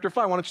Luke chapter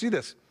 5. I want to see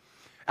this.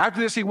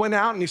 After this, he went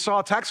out and he saw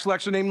a tax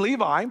collector named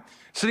Levi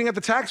sitting at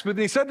the tax booth,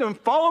 and he said to him,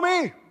 follow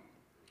me.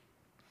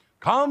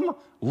 Come,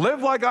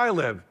 live like I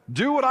live.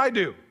 Do what I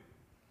do.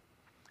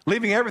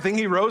 Leaving everything,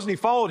 he rose and he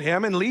followed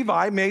him, and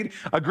Levi made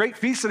a great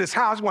feast at his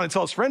house. He wanted to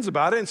tell his friends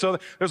about it, and so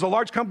there's a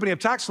large company of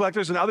tax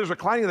collectors and others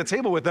reclining at the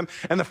table with them,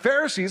 and the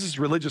Pharisees, as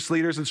religious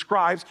leaders and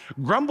scribes,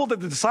 grumbled at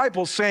the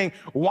disciples, saying,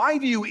 why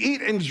do you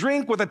eat and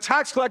drink with the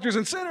tax collectors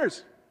and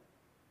sinners?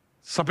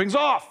 Something's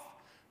off.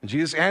 And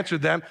Jesus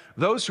answered them,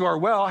 those who are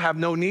well have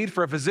no need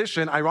for a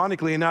physician.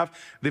 Ironically enough,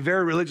 the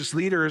very religious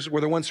leaders were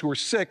the ones who were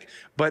sick,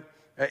 but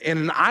in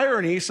an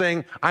irony,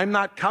 saying, I'm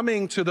not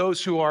coming to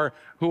those who are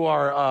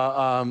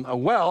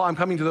well, I'm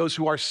coming to those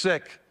who are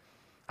sick.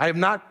 I have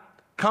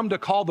not come to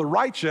call the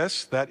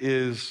righteous, that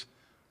is,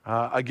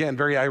 again,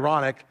 very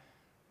ironic,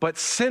 but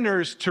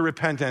sinners to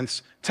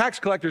repentance. Tax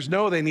collectors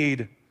know they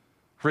need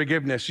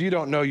forgiveness. You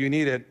don't know you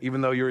need it,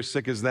 even though you're as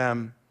sick as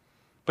them.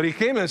 But he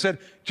came in and said,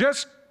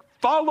 just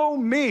follow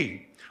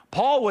me.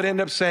 Paul would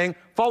end up saying,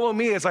 follow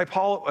me as I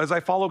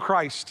follow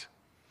Christ.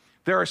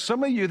 There are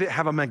some of you that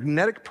have a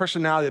magnetic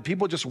personality that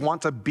people just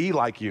want to be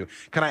like you.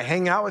 Can I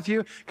hang out with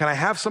you? Can I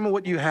have some of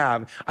what you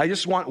have? I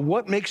just want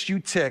what makes you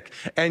tick.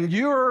 And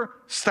your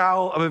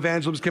style of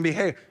evangelism can be,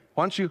 hey,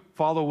 why don't you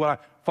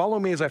follow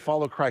me as I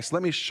follow Christ?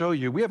 Let me show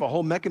you. We have a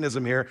whole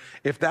mechanism here,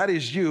 if that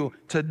is you,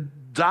 to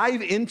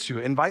dive into,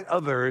 invite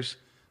others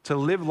to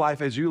live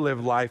life as you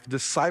live life,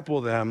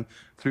 disciple them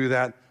through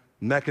that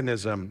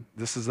mechanism.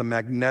 This is a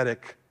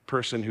magnetic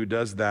person who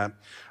does that.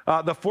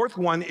 The fourth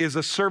one is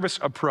a service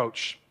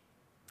approach.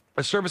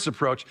 A service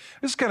approach.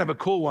 This is kind of a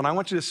cool one. I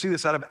want you to see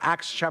this out of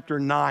Acts chapter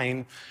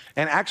 9.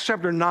 In Acts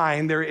chapter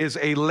 9, there is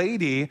a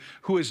lady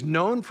who is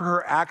known for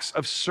her acts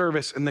of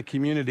service in the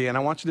community, and I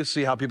want you to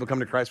see how people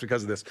come to Christ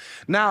because of this.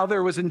 Now,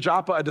 there was in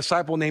Joppa a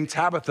disciple named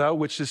Tabitha,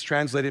 which is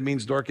translated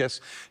means Dorcas.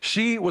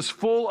 She was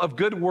full of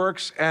good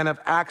works and of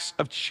acts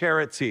of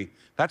charity.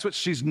 That's what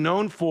she's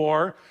known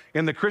for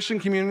in the Christian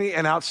community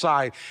and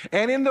outside.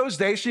 And in those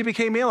days, she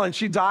became ill and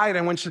she died.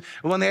 And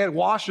when they had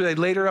washed her, they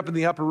laid her up in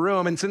the upper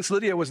room. And since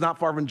Lydia was not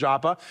far from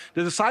Joppa,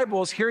 the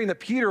disciples, hearing that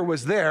Peter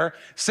was there,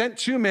 sent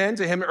two men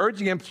to him,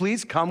 urging him,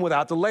 please come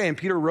without delay. And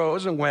Peter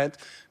rose and went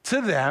to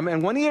them.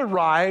 And when he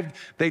arrived,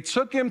 they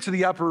took him to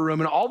the upper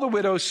room, and all the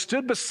widows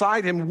stood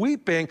beside him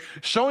weeping,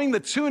 showing the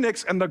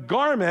tunics and the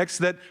garments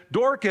that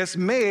Dorcas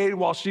made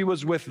while she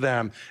was with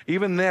them.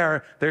 Even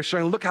there, they're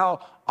showing, look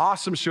how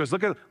awesome she was.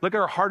 Look at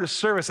her heart of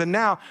service. And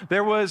now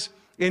there was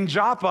in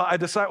Joppa a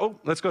disciple. Oh,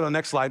 let's go to the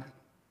next slide.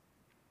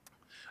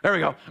 There we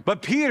go.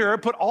 But Peter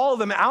put all of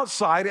them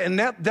outside and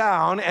knelt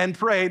down and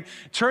prayed,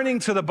 turning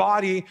to the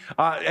body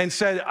and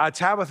said,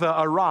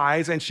 Tabitha,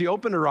 arise. And she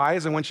opened her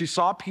eyes. And when she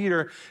saw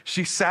Peter,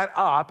 she sat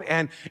up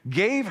and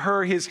gave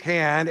her his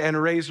hand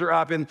and raised her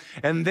up. And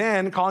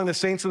then, calling the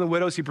saints and the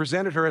widows, he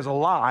presented her as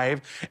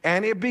alive.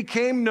 And it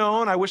became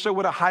known, I wish I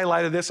would have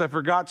highlighted this, I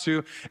forgot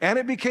to. And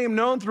it became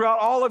known throughout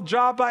all of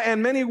Joppa,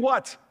 and many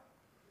what?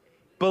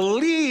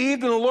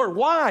 Believed in the Lord.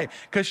 Why?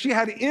 Because she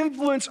had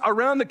influence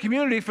around the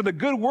community for the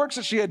good works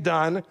that she had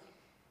done,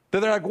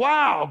 that they're like,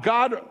 wow,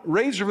 God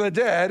raised her from the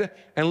dead,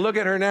 and look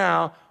at her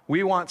now.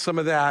 We want some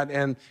of that.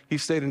 And he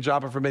stayed in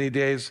Joppa for many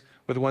days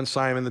with one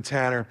Simon the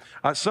tanner.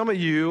 Some of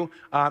you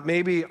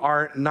maybe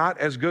are not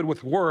as good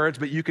with words,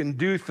 but you can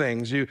do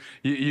things. You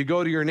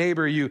go to your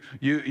neighbor, you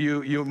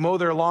mow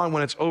their lawn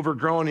when it's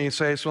overgrown, and you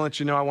say, so I'll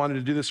let you know I wanted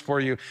to do this for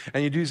you.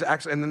 And you do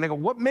this, and then they go,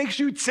 what makes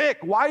you tick?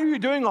 Why are you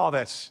doing all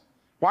this?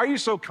 Why are you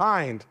so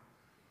kind?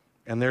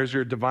 And there's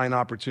your divine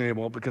opportunity.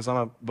 Well, because I'm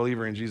a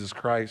believer in Jesus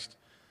Christ,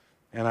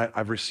 and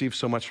I've received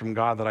so much from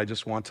God that I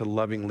just want to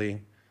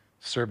lovingly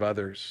serve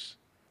others.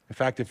 In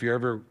fact, if you're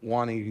ever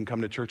wanting, you can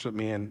come to church with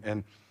me,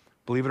 and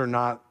believe it or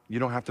not, you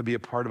don't have to be a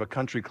part of a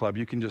country club.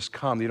 You can just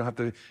come. You don't have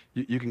to,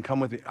 you can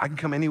come with me. I can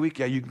come any week.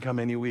 Yeah, you can come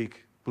any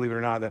week. Believe it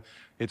or not,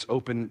 it's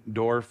open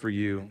door for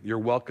you. You're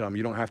welcome.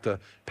 You don't have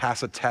to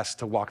pass a test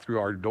to walk through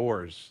our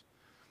doors.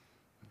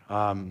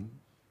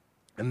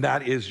 And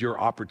that is your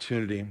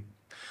opportunity.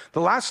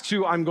 The last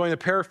two I'm going to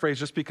paraphrase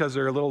just because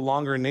they're a little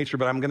longer in nature,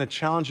 but I'm going to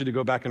challenge you to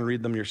go back and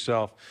read them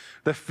yourself.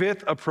 The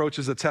fifth approach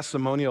is a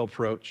testimonial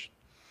approach.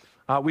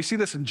 We see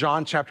this in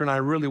John chapter 9. I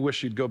really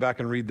wish you'd go back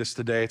and read this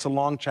today. It's a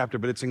long chapter,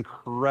 but it's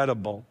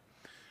incredible.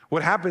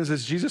 What happens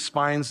is Jesus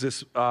finds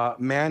this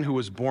man who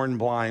was born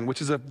blind,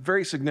 which is a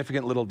very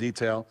significant little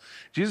detail.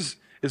 Jesus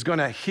is going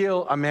to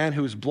heal a man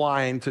who's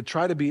blind to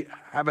try to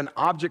have an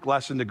object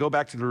lesson to go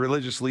back to the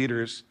religious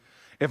leaders.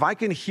 If I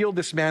can heal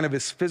this man of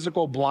his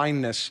physical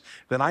blindness,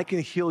 then I can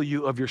heal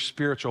you of your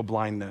spiritual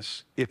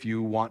blindness if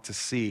you want to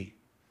see.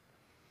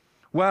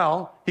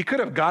 Well, he could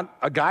have got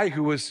a guy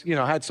who was,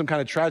 had some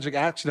kind of tragic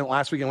accident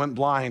last week and went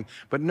blind.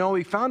 But no,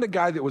 he found a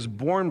guy that was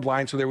born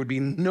blind, so there would be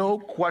no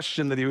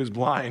question that he was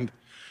blind.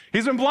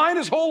 He's been blind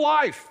his whole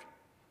life.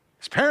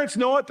 His parents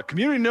know it, the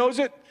community knows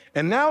it,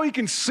 and now he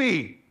can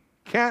see.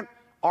 Can't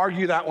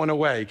argue that one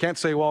away. You can't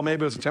say, well,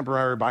 maybe it was a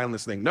temporary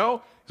blindness thing.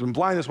 No, he's been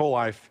blind his whole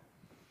life.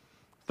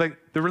 Like,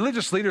 the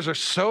religious leaders are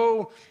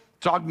so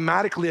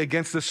dogmatically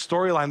against this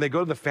storyline. They go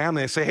to the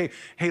family and say,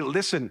 hey,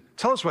 listen,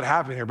 tell us what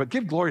happened here, but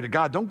give glory to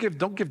God. Don't give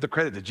the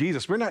credit to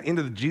Jesus. We're not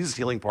into the Jesus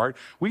healing part.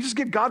 We just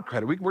give God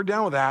credit. We're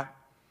down with that.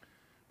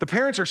 The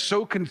parents are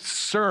so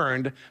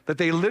concerned that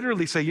they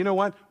literally say, you know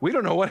what? We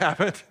don't know what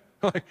happened.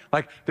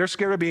 like they're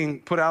scared of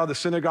being put out of the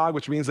synagogue,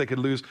 which means they could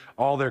lose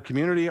all their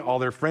community, all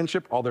their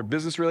friendship, all their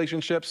business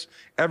relationships,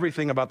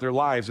 everything about their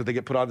lives if they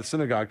get put out of the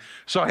synagogue.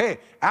 So, hey,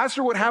 as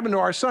for what happened to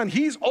our son,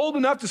 he's old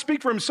enough to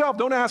speak for himself.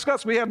 Don't ask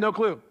us. We have no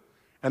clue.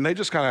 And they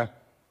just kind of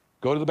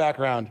go to the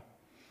background.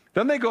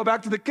 Then they go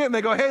back to the kid and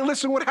they go, hey,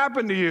 listen, what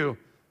happened to you?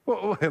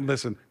 Well,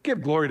 listen,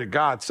 give glory to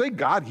God. Say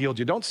God healed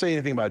you. Don't say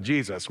anything about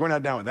Jesus. We're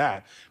not down with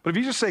that. But if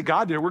you just say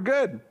God did it, we're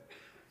good.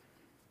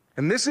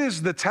 And this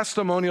is the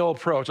testimonial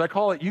approach. I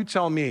call it you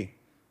tell me.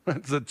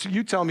 It's the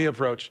you tell me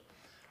approach.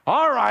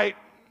 All right,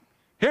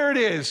 here it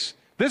is.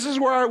 This is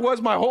where I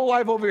was my whole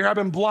life over here. I've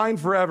been blind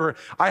forever.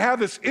 I have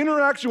this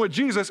interaction with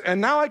Jesus, and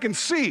now I can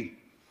see.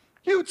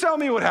 You tell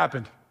me what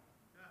happened.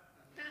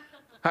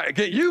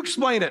 You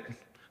explain it.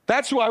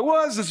 That's who I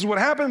was. This is what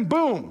happened.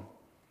 Boom.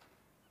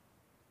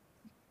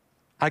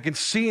 I can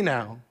see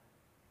now.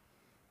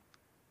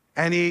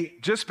 And he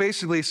just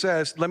basically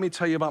says, let me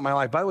tell you about my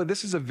life. By the way,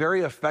 this is a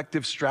very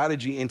effective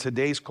strategy in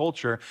today's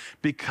culture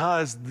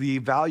because the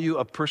value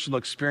of personal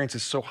experience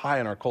is so high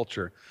in our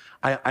culture.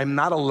 I'm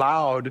not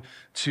allowed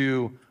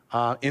to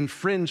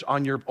infringe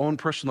on your own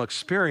personal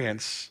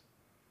experience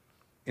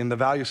in the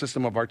value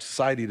system of our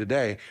society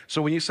today.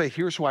 So when you say,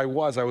 here's who I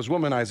was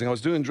womanizing, I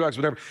was doing drugs,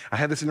 whatever, I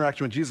had this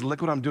interaction with Jesus, look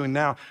what I'm doing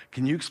now.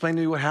 Can you explain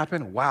to me what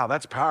happened? Wow,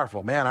 that's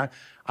powerful. Man,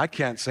 I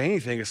can't say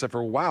anything except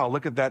for, wow,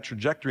 look at that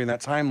trajectory and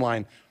that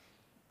timeline.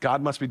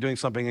 God must be doing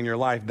something in your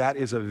life. That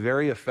is a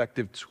very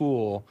effective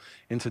tool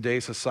in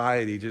today's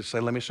society. Just say,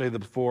 let me show you the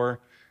before,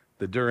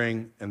 the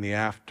during, and the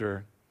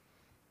after.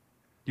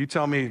 You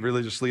tell me,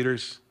 religious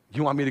leaders,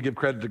 you want me to give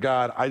credit to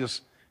God? I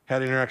just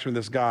had an interaction with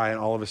this guy, and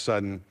all of a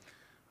sudden,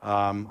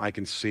 I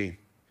can see.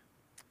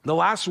 The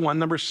last one,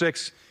 number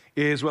 6,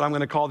 is what I'm going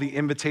to call the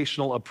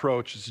invitational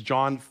approach. It's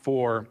John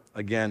 4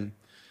 again.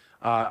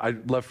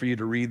 I'd love for you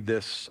to read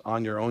this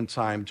on your own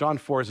time. John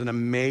 4 is an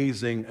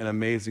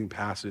amazing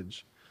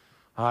passage.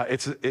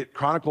 It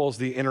chronicles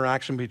the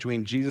interaction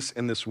between Jesus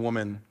and this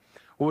woman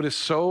what is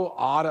so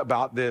odd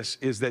about this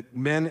is that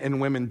men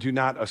and women do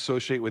not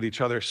associate with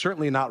each other,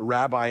 certainly not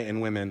rabbi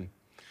and women.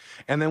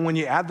 And then when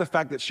you add the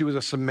fact that she was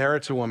a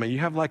Samaritan woman, you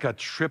have like a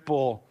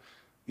triple,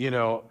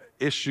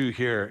 issue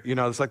here.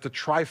 It's like the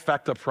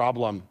trifecta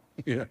problem.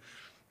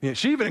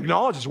 She even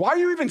acknowledges, why are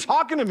you even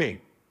talking to me?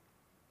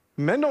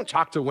 Men don't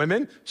talk to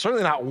women.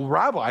 Certainly not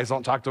rabbis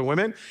don't talk to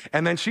women.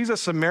 And then she's a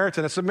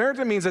Samaritan. A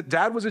Samaritan means that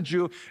dad was a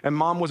Jew and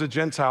mom was a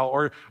Gentile,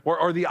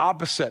 or the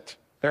opposite.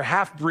 They're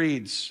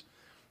half-breeds.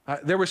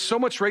 There was so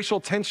much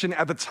racial tension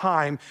at the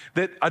time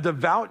that a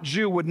devout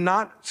Jew would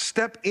not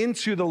step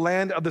into the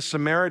land of the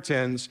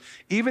Samaritans,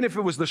 even if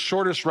it was the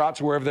shortest route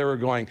to wherever they were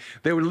going.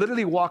 They would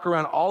literally walk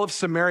around all of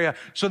Samaria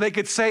so they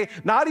could say,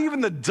 not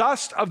even the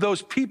dust of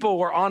those people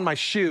were on my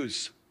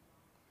shoes.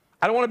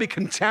 I don't want to be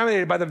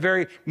contaminated by the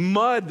very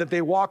mud that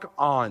they walk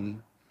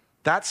on.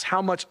 That's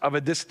how much of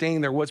a disdain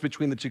there was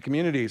between the two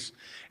communities.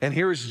 And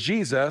here is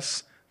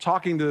Jesus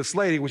talking to this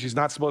lady, which he's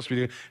not supposed to be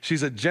doing.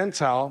 She's a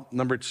Gentile,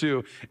 number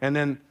two. And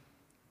then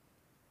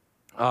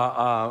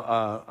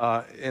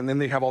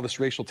they have all this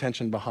racial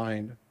tension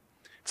behind.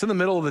 It's in the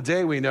middle of the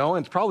day, we know,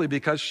 and it's probably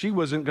because she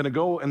wasn't going to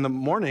go in the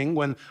morning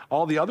when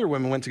all the other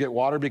women went to get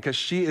water, because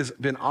she has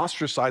been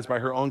ostracized by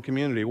her own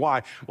community.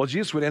 Why? Well,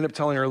 Jesus would end up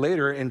telling her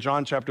later in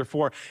John chapter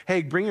 4,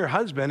 hey, bring your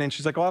husband. And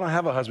she's like, oh, I don't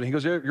have a husband. He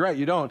goes, you're right,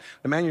 you don't.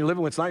 The man you're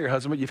living with is not your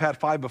husband, but you've had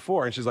 5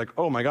 before. And she's like,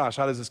 oh my gosh,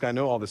 how does this guy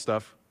know all this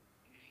stuff?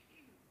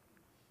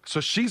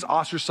 So she's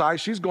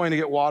ostracized. She's going to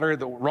get water at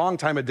the wrong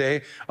time of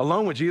day,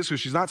 alone with Jesus, who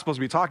she's not supposed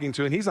to be talking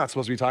to, and he's not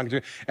supposed to be talking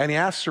to. And he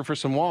asks her for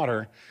some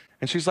water.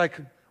 And she's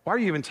like, why are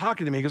you even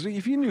talking to me? Because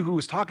if you knew who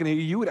was talking to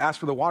you, you would ask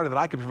for the water that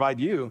I could provide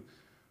you,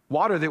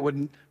 water that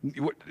would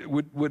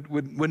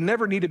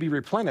never need to be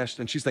replenished.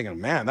 And she's thinking,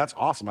 man, that's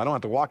awesome. I don't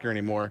have to walk here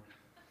anymore.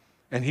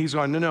 And he's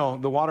going, no,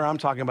 the water I'm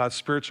talking about is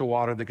spiritual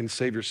water that can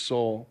save your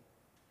soul.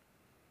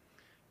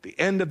 The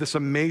end of this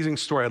amazing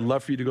story, I'd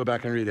love for you to go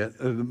back and read it.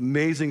 An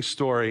amazing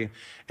story.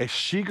 As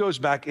she goes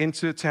back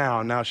into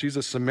town, now she's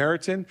a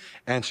Samaritan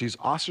and she's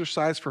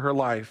ostracized for her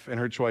life and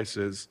her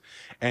choices.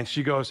 And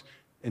she goes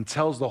and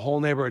tells the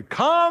whole neighborhood,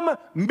 come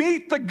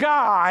meet the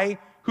guy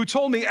who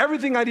told me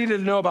everything I needed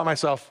to know about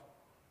myself.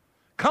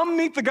 Come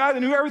meet the guy that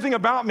knew everything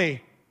about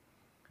me.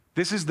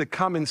 This is the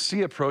come and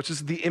see approach. This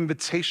is the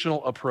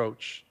invitational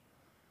approach.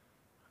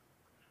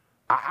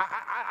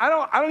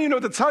 I don't even know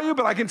what to tell you,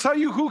 but I can tell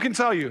you who can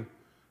tell you.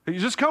 You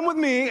just come with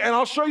me and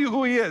I'll show you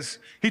who he is.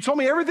 He told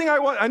me everything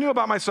I knew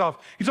about myself.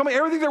 He told me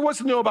everything there was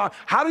to know about.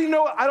 How do you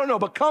know? I don't know,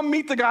 but come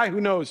meet the guy who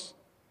knows.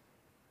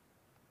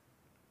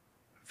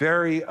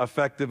 Very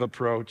effective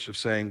approach of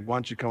saying, why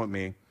don't you come with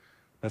me?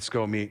 Let's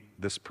go meet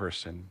this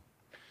person.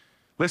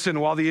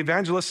 Listen, while the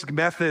evangelistic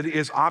method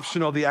is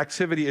optional, the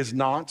activity is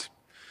not.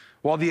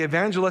 While the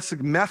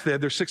evangelistic method,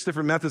 there's 6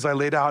 different methods I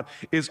laid out,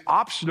 is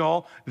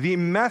optional, the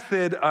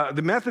method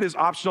is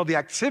optional, the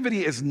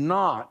activity is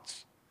not.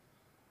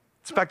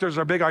 In fact, there's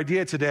our big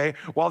idea today.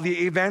 While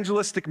the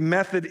evangelistic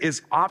method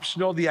is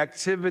optional, the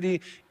activity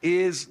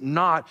is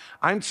not.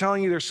 I'm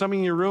telling you, there's some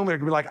in your room that are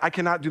going to be like, I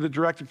cannot do the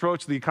direct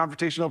approach, the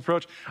confrontational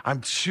approach.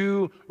 I'm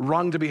too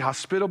wrung to be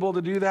hospitable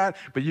to do that,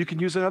 but you can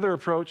use another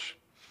approach.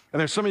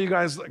 And there's some of you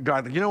guys,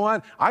 God, you know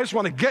what? I just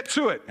want to get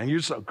to it. And you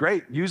just,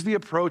 great, use the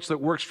approach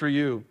that works for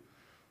you.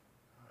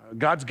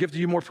 God's gifted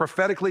you more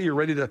prophetically. You're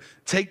ready to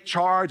take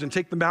charge and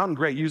take the mountain.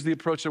 Great, use the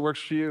approach that works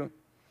for you.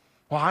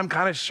 Well, I'm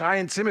kind of shy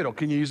and timid. Oh,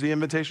 can you use the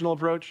invitational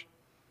approach?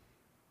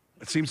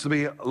 It seems to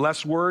be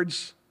less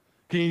words.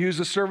 Can you use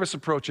the service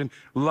approach and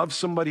love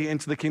somebody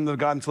into the kingdom of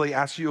God until they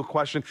ask you a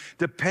question?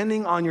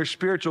 Depending on your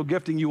spiritual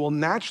gifting, you will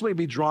naturally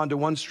be drawn to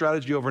one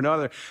strategy over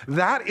another.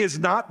 That is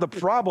not the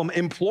problem.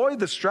 Employ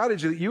the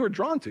strategy that you are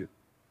drawn to.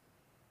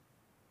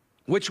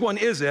 Which one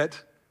is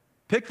it?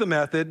 Pick the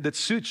method that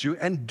suits you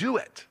and do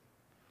it.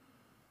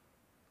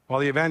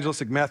 While the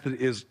evangelistic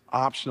method is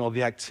optional,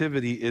 the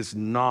activity is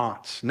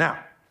not. Now,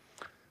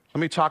 let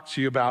me talk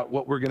to you about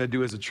what we're going to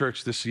do as a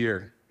church this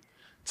year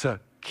to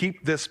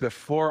keep this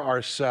before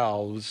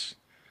ourselves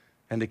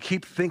and to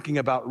keep thinking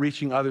about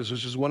reaching others,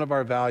 which is one of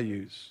our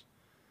values.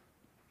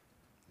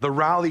 The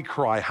rally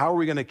cry, how are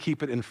we going to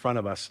keep it in front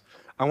of us?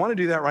 I want to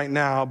do that right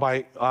now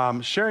by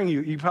sharing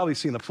you've probably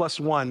seen the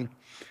 +1.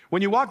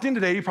 When you walked in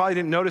today, you probably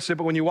didn't notice it,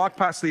 but when you walked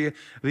past the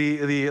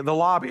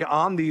lobby,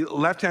 on the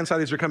left-hand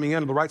side as you're coming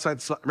in, or the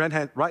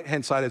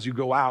right-hand side as you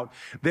go out,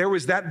 there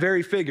was that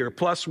very figure,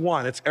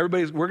 +1. It's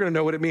everybody's, we're going to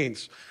know what it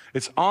means.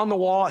 It's on the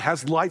wall. It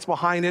has lights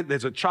behind it.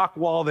 There's a chalk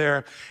wall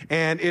there,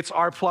 and it's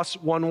our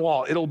 +1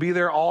 wall. It'll be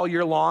there all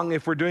year long.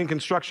 If we're doing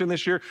construction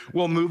this year,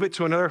 we'll move it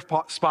to another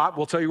spot.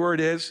 We'll tell you where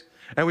it is,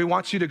 and we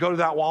want you to go to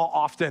that wall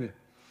often.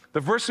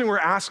 The first thing we're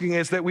asking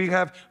is that we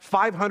have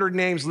 500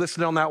 names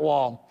listed on that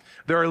wall.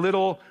 There are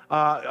little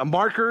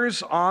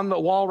markers on the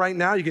wall right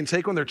now. You can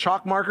take one. They're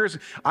chalk markers.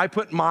 I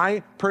put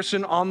my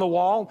person on the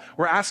wall.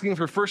 We're asking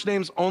for first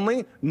names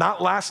only,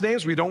 not last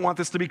names. We don't want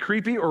this to be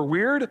creepy or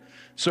weird.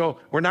 So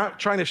we're not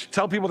trying to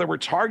tell people that we're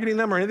targeting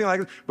them or anything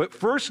like that, but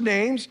first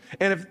names.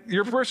 And if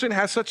your person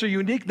has such a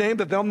unique name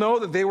that they'll know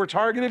that they were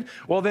targeted,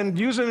 well, then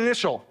use an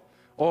initial.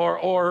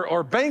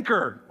 or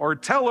banker, or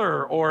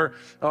teller,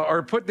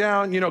 or put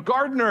down,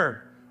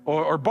 gardener,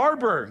 or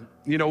barber,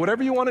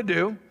 whatever you want to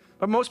do.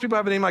 But most people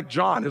have a name like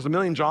John. There's a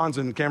million Johns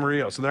in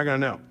Camarillo, so they're going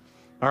to know.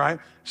 All right?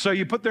 So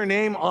you put their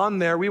name on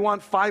there. We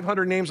want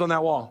 500 names on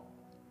that wall.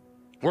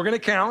 We're going to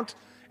count,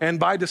 and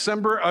by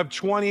December of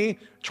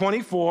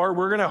 2024,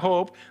 we're going to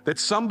hope that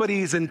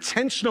somebody's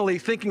intentionally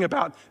thinking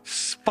about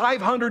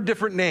 500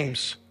 different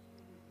names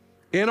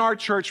in our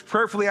church,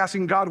 prayerfully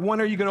asking God,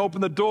 when are you going to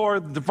open the door,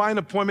 the divine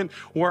appointment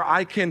where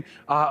I can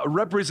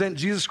represent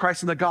Jesus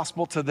Christ and the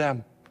gospel to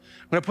them?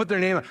 I'm going to put their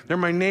name on. They're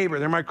my neighbor.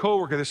 They're my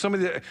coworker. There's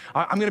somebody that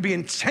I'm going to be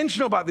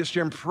intentional about this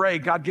year and pray,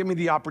 God, give me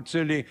the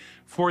opportunity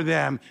for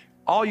them.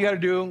 All you got to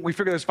do, we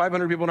figure there's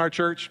 500 people in our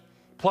church,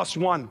 plus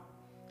one.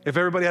 If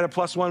everybody had a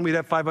plus one, we'd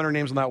have 500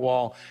 names on that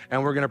wall,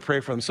 and we're going to pray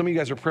for them. Some of you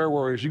guys are prayer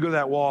warriors. You go to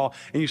that wall,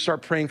 and you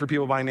start praying for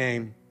people by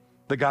name,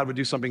 that God would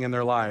do something in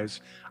their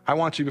lives. I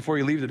want you, before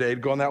you leave today, to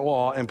go on that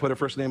wall and put a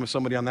first name of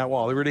somebody on that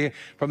wall.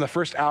 From the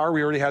first hour,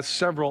 we already had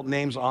several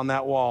names on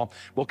that wall.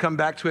 We'll come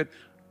back to it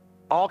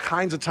all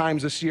kinds of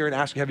times this year and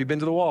ask you, have you been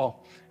to the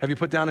wall? Have you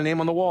put down a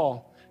name on the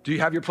wall? Do you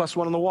have your plus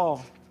one on the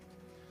wall?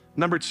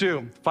 Number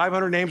 2,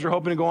 500 names we're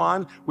hoping to go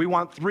on. We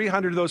want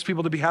 300 of those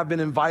people to have been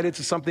invited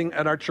to something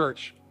at our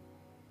church.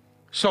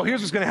 So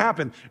here's what's going to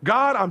happen.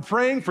 God, I'm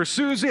praying for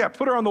Susie. I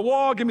put her on the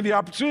wall. Give me the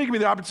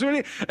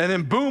opportunity. And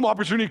then boom,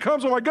 opportunity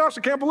comes. Oh my gosh,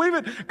 I can't believe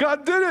it.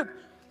 God did it.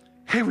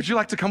 Hey, would you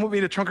like to come with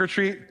me to trunk or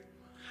treat?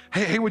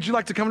 Hey, would you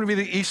like to come with me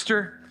to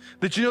Easter?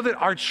 Did you know that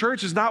our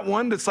church is not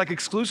one that's like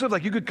exclusive?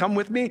 Like you could come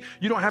with me.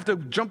 You don't have to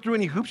jump through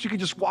any hoops. You could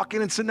just walk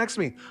in and sit next to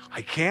me.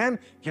 I can.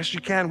 Yes, you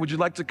can. Would you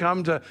like to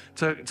come to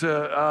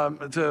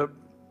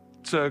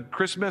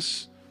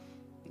Christmas?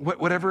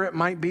 Whatever it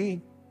might be.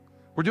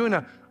 We're doing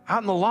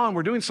out in the lawn,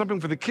 we're doing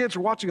something for the kids.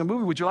 We're watching a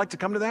movie. Would you like to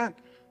come to that?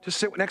 Just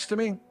sit next to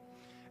me.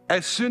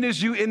 As soon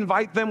as you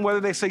invite them, whether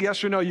they say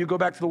yes or no, you go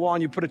back to the wall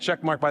and you put a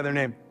check mark by their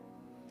name.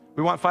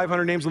 We want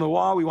 500 names on the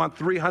wall. We want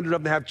 300 of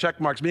them to have check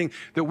marks, meaning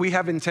that we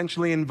have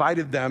intentionally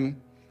invited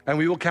them, and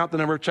we will count the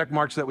number of check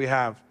marks that we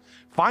have.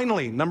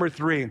 Finally, number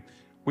 3,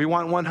 we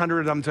want 100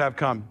 of them to have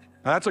come.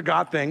 Now, that's a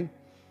God thing.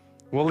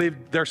 We'll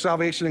leave their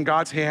salvation in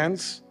God's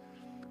hands.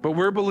 But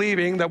we're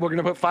believing that we're going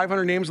to put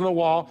 500 names on the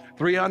wall,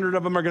 300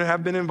 of them are going to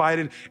have been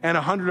invited, and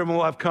 100 of them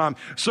will have come.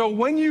 So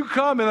when you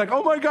come and like,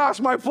 oh my gosh,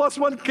 my plus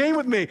one came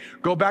with me,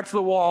 go back to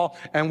the wall,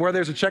 and where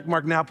there's a check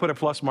mark now, put a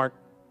plus mark.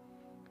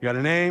 You got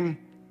a name,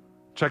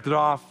 checked it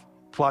off,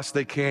 plus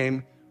they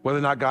came. Whether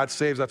or not God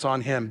saves, that's on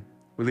him.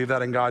 We leave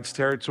that in God's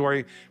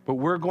territory. But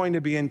we're going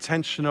to be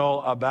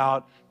intentional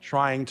about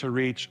trying to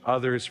reach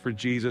others for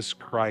Jesus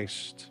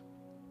Christ.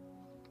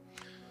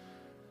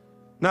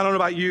 Now, I don't know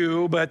about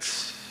you, but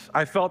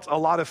I felt a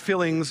lot of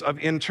feelings of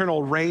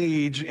internal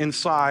rage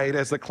inside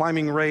as the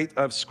climbing rate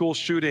of school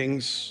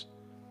shootings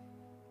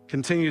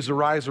continues to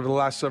rise over the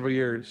last several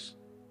years.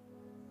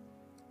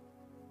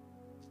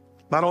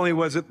 Not only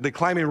was it the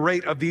climbing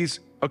rate of these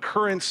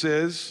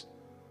occurrences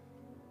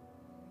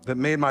that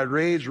made my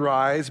rage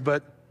rise,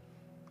 but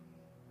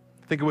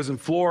I think it was in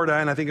Florida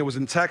and I think it was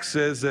in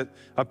Texas that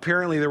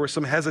apparently there was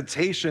some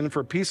hesitation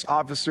for peace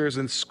officers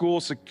and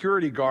school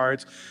security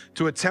guards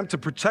to attempt to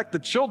protect the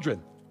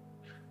children.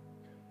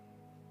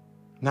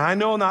 Now, I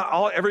know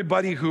not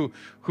everybody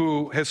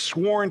who has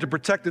sworn to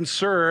protect and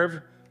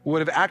serve would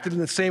have acted in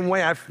the same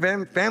way. I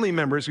have family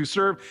members who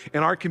serve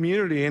in our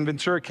community in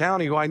Ventura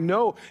County who I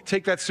know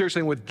take that seriously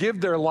and would give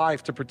their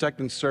life to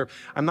protect and serve.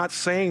 I'm not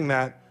saying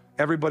that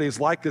everybody's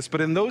like this, but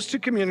in those two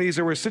communities,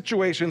 there were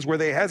situations where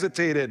they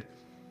hesitated,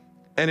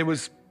 and it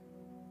was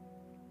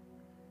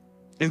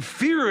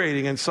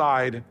infuriating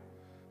inside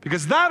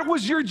because that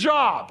was your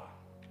job.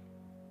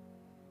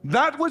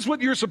 That was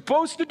what you're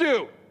supposed to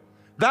do.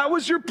 That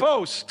was your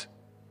post.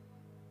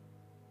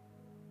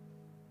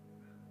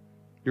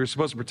 You were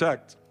supposed to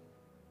protect.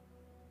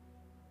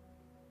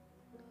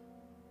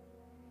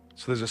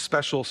 So there's a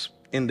special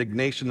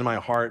indignation in my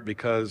heart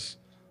because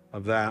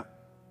of that.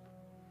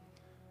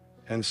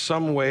 In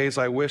some ways,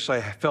 I wish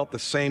I felt the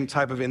same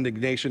type of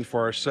indignation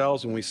for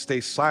ourselves when we stay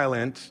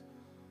silent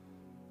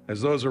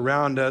as those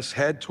around us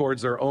head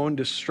towards their own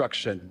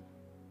destruction.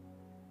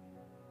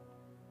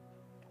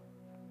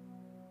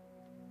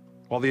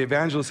 While the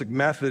evangelistic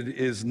method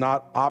is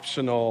not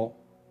optional,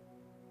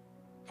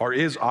 or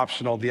is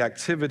optional, the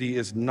activity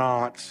is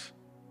not.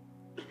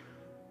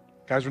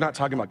 Guys, we're not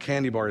talking about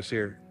candy bars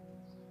here.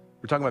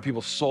 We're talking about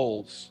people's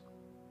souls.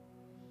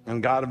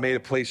 And God may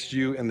have placed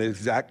you in the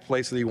exact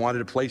place that he wanted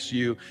to place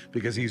you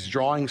because he's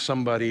drawing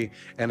somebody,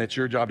 and it's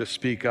your job to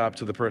speak up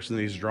to the person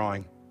that he's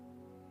drawing.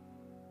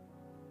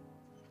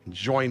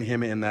 Join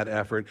him in that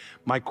effort.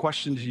 My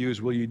question to you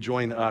is, will you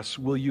join us?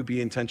 Will you be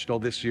intentional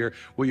this year?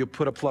 Will you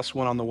put a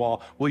 +1 on the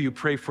wall? Will you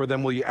pray for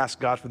them? Will you ask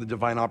God for the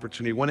divine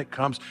opportunity? When it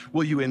comes,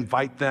 will you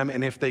invite them?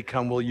 And if they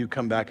come, will you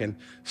come back and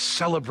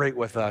celebrate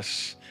with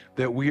us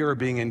that we are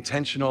being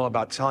intentional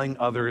about telling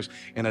others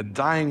in a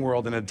dying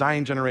world, in a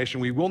dying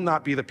generation, we will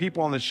not be the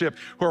people on the ship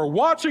who are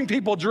watching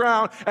people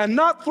drown and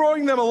not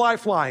throwing them a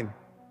lifeline.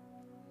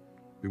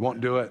 We won't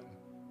do it.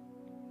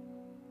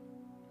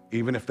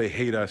 even if they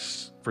hate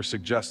us for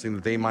suggesting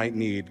that they might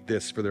need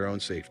this for their own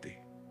safety.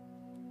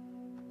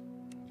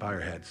 Bow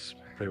your heads,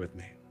 pray with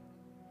me.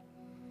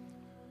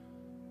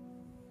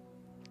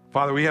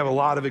 Father, we have a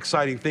lot of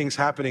exciting things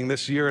happening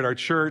this year at our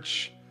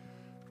church.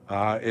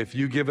 If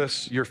you give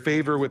us your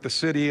favor with the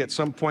city, at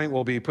some point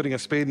we'll be putting a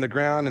spade in the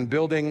ground and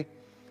building.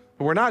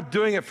 But we're not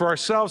doing it for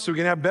ourselves so we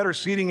can have better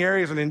seating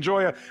areas and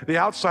enjoy the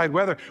outside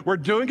weather. We're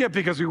doing it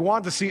because we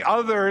want to see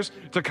others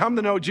to come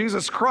to know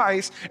Jesus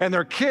Christ, and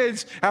their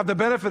kids have the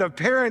benefit of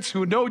parents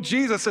who know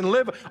Jesus and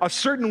live a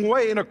certain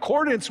way in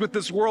accordance with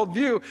this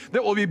worldview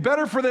that will be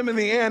better for them in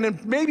the end,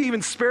 and maybe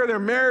even spare their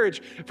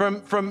marriage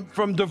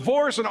from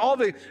divorce and all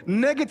the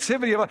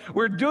negativity of life.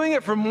 We're doing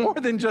it for more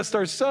than just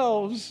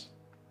ourselves.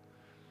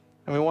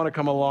 And we want to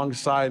come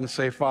alongside and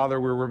say, Father,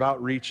 we're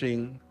about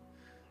reaching.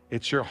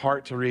 It's your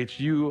heart to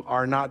reach. You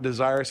are not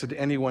desirous that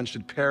anyone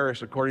should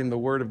perish according to the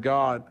word of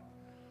God.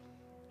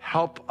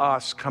 Help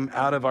us come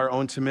out of our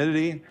own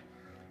timidity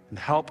and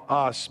help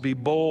us be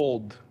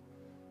bold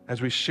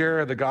as we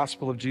share the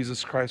gospel of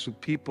Jesus Christ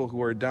with people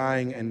who are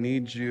dying and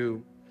need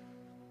you.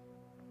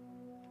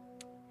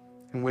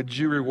 And would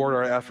you reward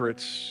our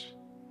efforts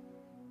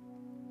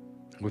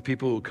with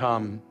people who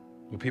come,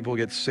 with people who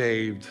get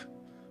saved,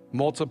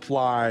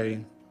 multiply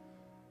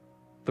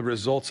the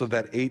results of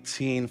that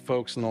 18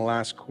 folks in the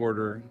last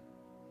quarter.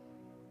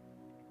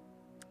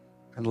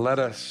 And let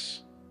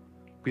us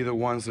be the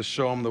ones to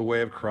show them the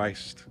way of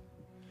Christ.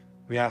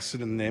 We ask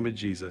it in the name of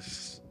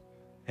Jesus.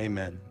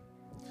 Amen.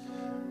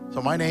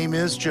 So my name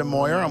is Jim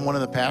Moyer. I'm one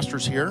of the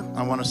pastors here.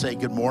 I want to say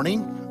good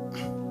morning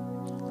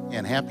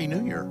and Happy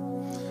New Year.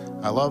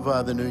 I love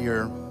the New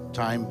Year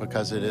time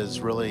because it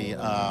is really a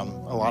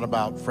lot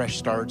about fresh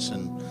starts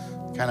and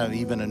kind of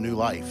even a new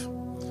life.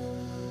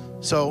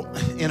 So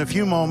in a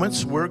few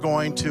moments, we're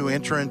going to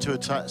enter into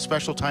a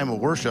special time of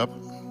worship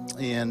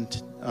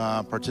and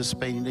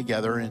participating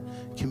together in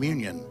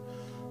communion.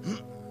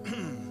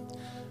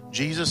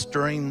 Jesus,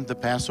 during the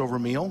Passover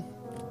meal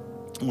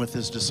with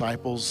his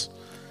disciples,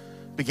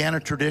 began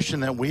a tradition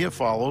that we have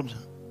followed.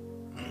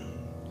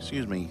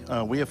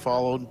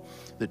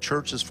 The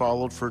church has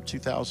followed for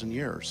 2,000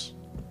 years.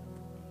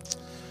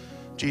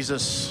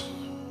 Jesus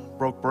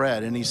broke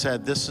bread and he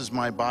said, "This is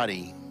my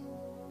body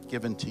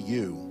given to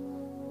you."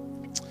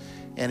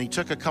 And he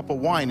took a cup of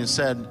wine and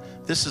said,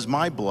 "This is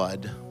my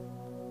blood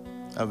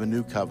of a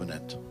new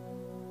covenant.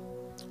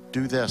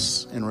 Do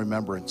this in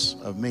remembrance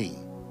of me."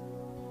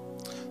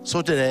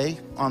 So today,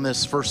 on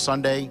this first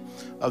Sunday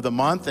of the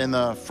month and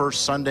the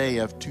first Sunday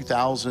of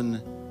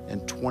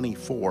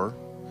 2024,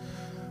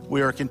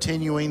 we are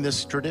continuing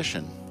this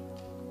tradition.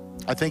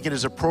 I think it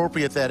is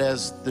appropriate that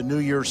as the new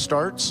year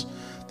starts,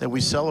 that we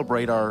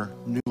celebrate our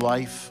new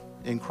life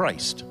in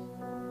Christ.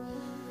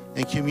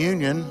 In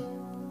communion,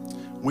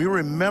 we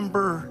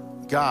remember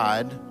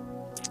God,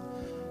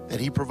 that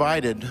he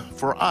provided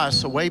for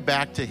us a way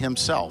back to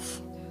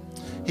himself.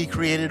 He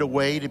created a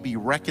way to be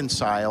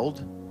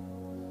reconciled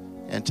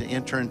and to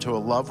enter into a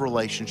love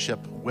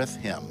relationship with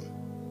him.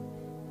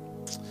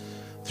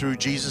 Through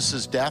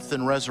Jesus' death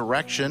and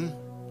resurrection,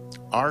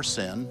 our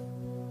sin,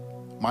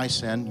 my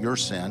sin, your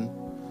sin,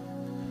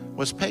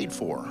 was paid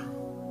for.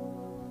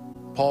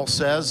 Paul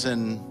says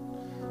in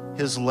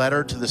his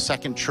letter to the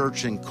second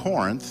church in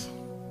Corinth,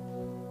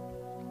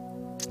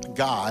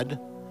 God,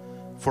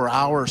 for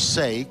our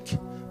sake,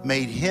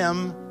 made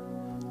him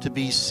to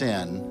be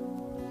sin,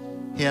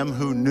 him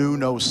who knew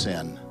no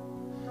sin,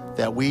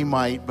 that we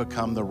might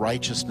become the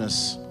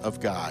righteousness of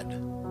God.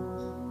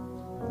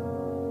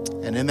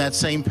 And in that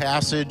same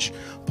passage,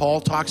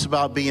 Paul talks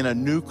about being a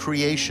new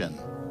creation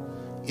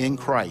in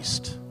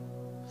Christ.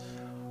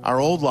 Our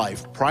old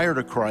life prior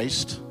to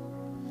Christ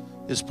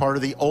is part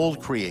of the old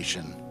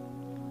creation,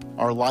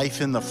 our life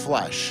in the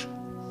flesh.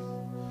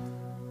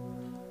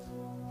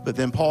 But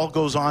then Paul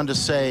goes on to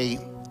say,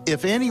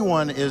 if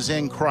anyone is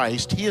in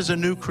Christ, he is a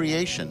new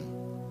creation.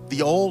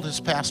 The old has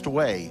passed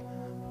away.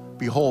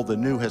 Behold, the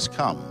new has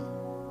come.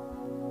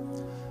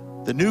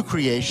 The new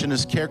creation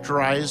is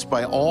characterized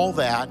by all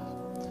that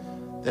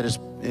is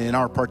in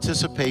our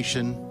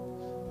participation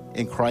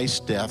in Christ's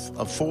death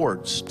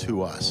affords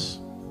to us.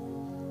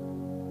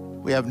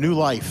 We have new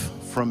life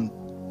from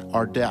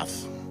our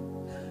death.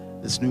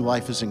 This new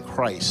life is in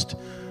Christ.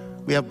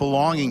 We have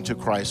belonging to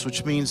Christ,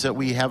 which means that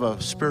we have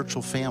a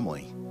spiritual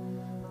family.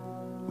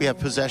 We have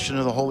possession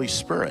of the Holy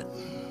Spirit,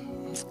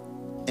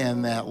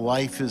 and that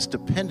life is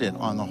dependent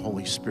on the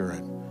Holy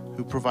Spirit,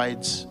 who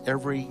provides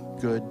every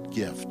good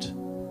gift.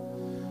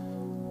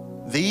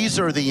 These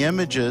are the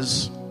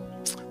images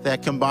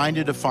that combine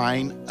to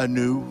define a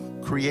new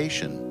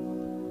creation.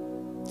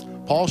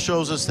 Paul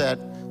shows us that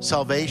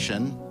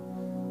salvation,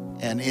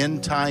 an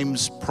end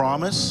times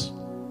promise,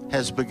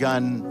 has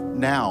begun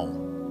now,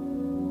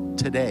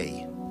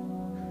 today,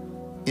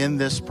 in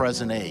this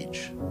present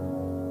age.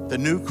 The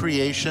new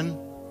creation,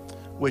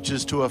 which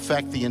is to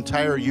affect the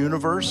entire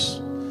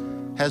universe,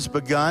 has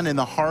begun in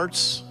the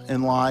hearts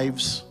and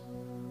lives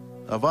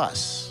of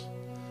us,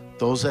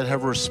 those that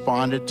have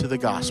responded to the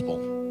gospel.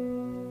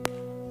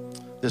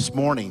 This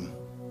morning,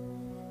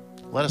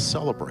 let us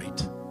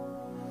celebrate.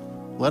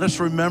 Let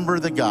us remember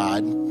the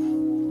God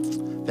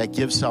that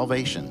gives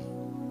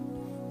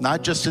salvation,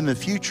 not just in the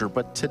future,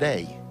 but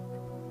today,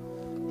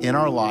 in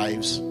our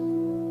lives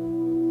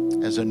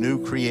as a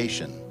new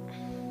creation.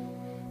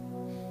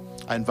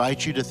 I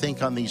invite you to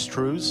think on these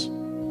truths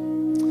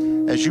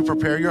as you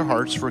prepare your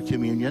hearts for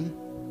communion.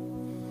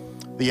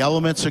 The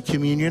elements of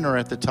communion are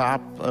at the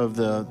top of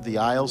the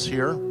aisles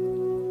here.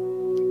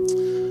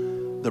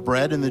 The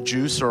bread and the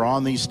juice are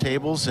on these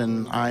tables,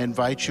 and I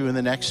invite you in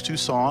the next two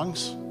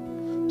songs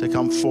to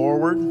come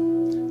forward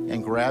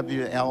and grab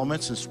the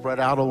elements and spread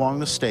out along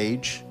the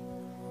stage,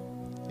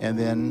 and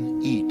then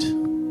eat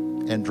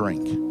and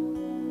drink.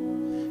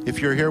 If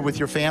you're here with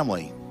your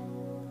family,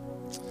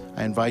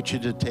 I invite you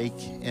to take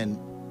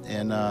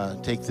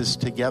this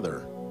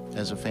together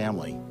as a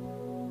family.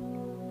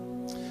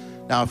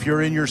 Now, if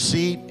you're in your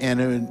seat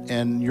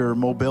and your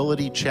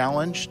mobility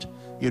challenged,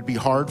 it'd be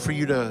hard for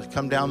you to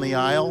come down the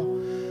aisle.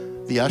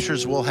 The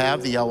ushers will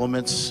have the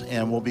elements,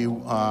 and we'll be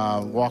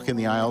walking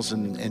the aisles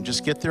and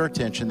just get their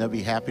attention. They'll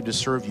be happy to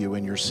serve you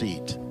in your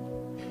seat.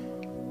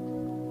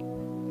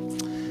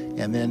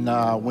 And then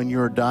when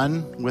you're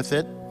done with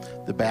it,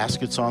 the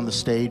baskets on the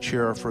stage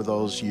here are for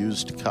those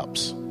used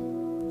cups.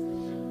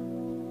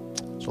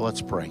 So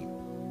let's pray.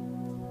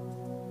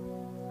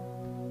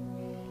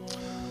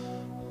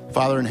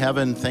 Father in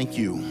heaven, thank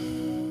you.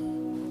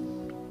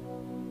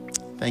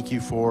 Thank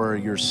you for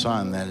your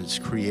Son that has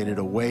created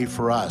a way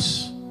for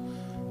us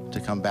to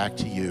come back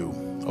to you,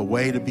 a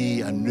way to be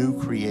a new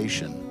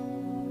creation.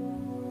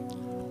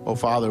 Oh,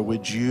 Father,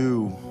 would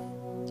you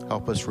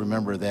help us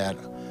remember that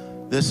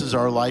this is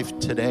our life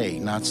today,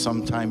 not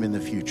sometime in the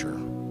future.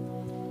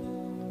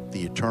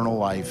 The eternal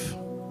life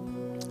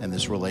and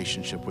this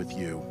relationship with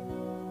you.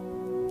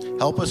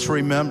 Help us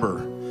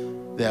remember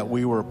that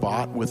we were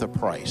bought with a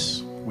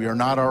price. We are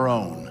not our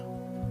own,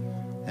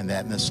 and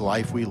that in this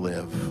life we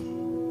live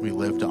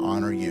to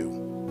honor you.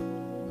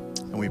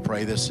 And we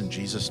pray this in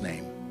Jesus'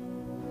 name.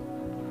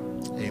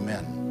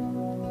 Amen.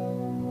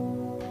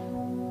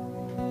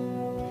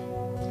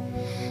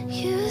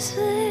 You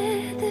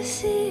split the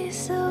sea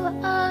so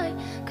I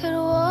could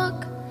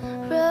walk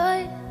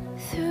right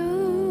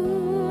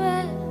through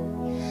it.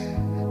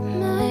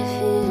 My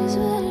fears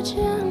were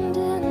drowned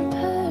in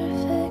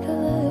perfect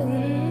love.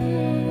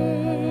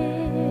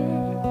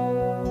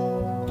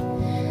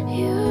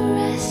 You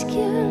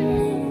rescued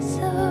me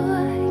so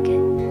I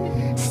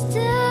could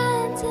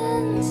stand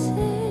and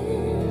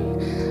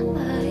sing. I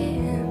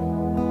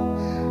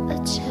am a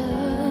child.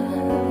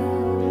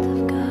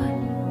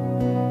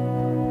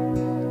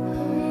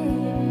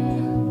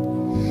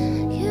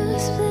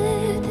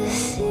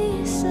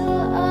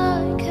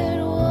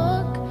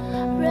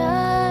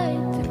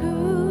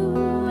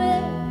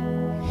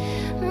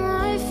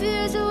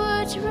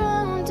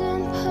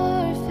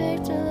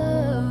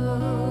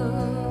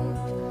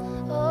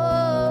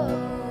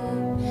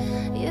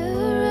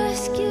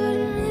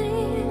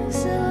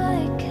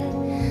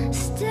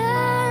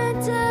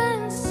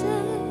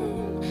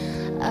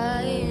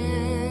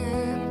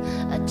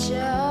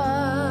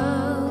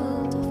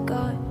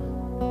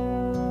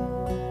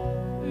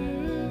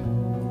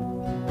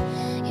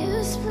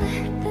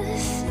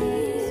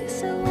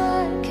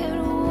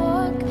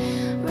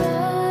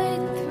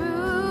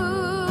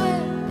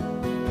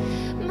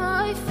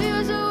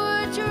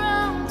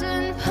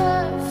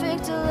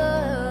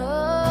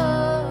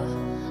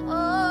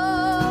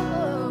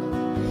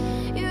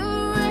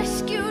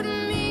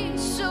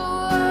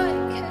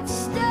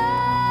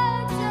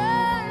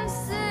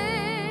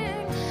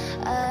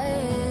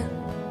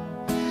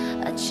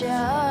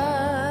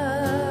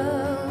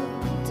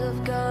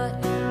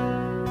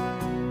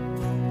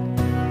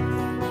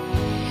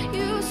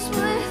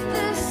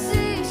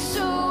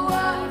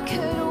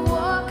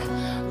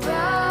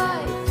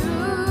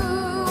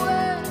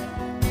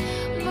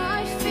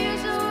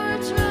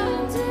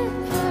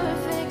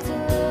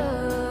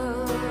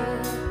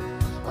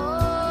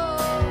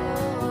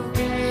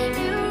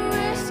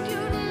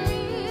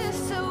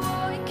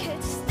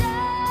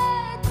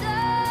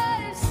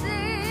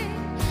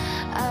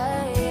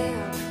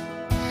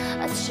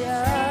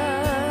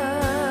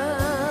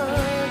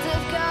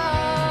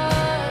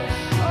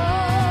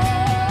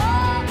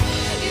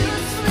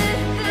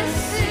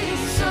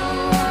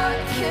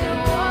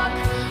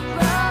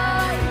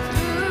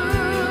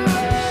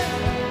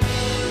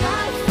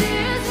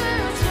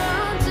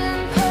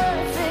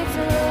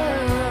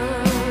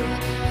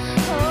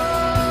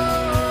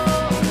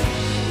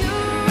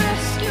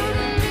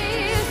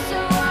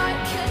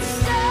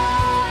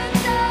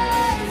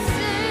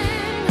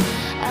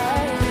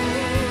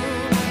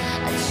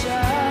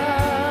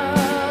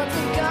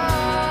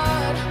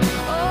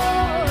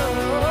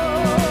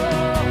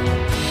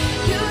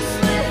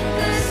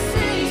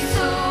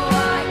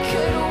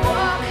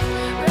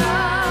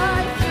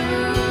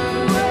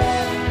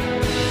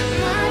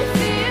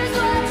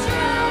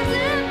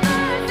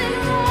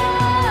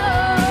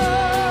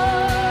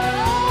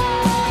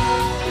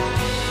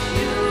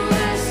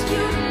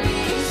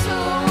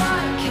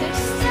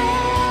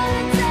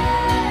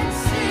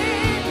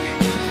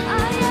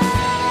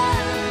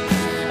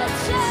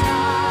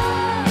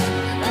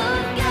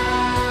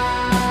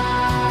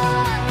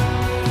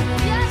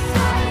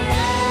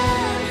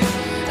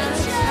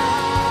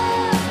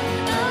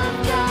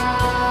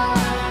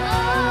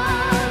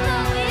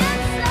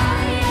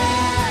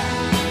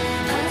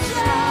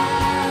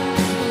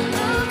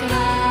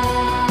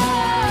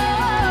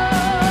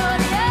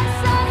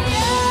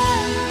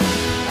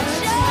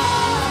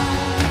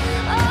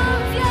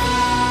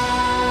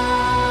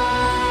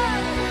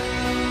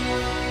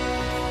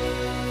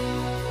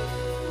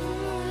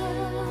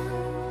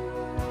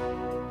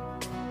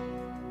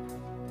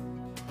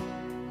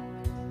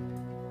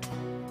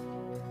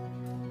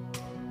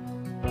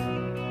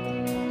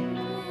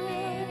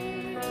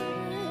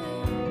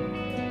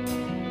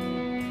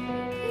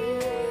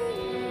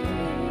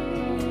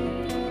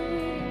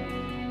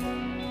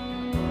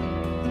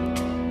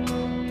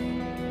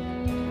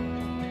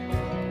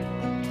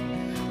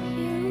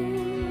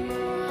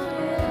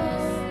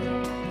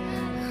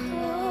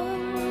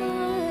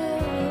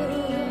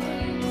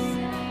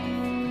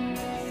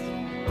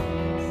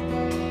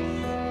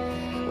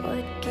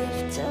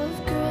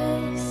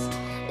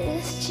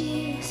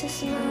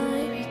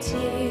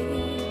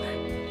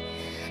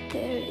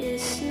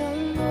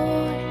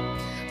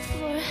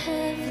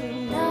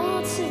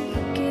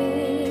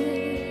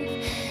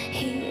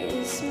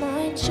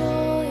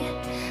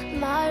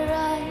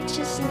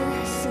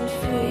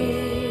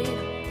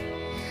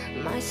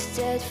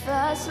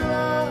 steadfast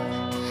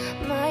love,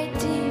 my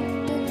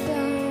deep and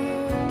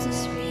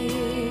boundless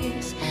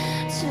peace.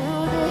 To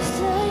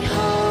this I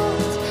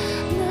hold,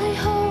 my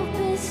hope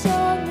is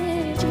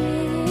only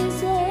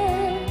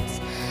Jesus.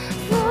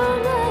 For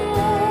my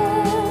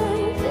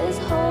life is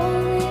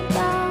wholly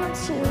bound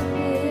to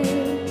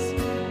this.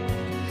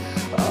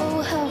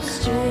 Oh, how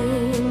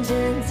strange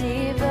and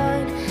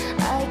divine,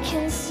 I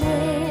can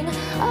sing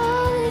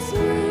all is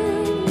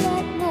new,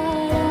 yet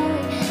not I,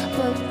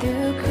 but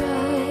through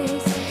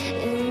Christ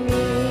in me.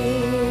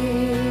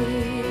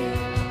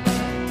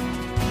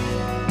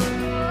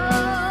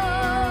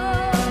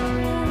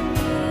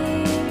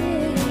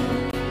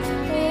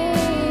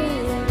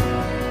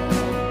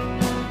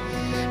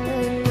 The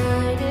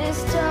night is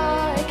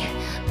dark,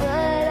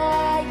 but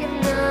I am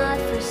not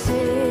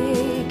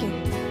forsaken.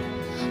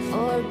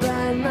 For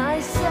by my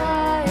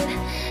side,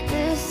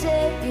 the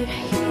Savior,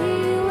 He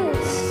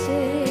will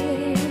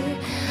stay.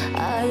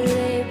 I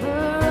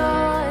labor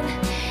on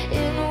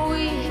in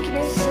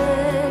weakness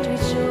and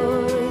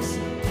rejoice.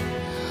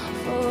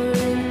 For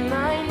in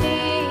my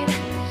need,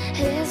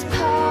 His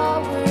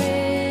power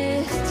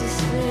is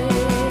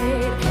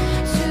displayed.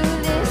 To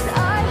this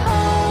I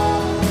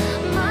hold,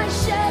 my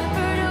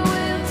Shepherd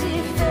will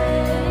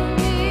defend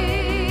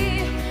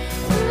me.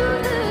 Through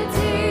the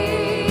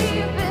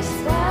deepest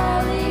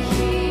valley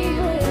He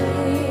will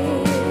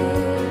lead.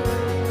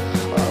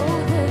 Oh,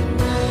 the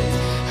night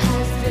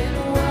has been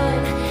won,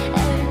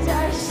 and I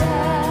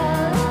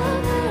shall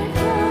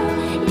overcome.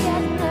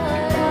 Yet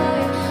not I,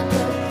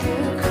 but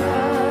through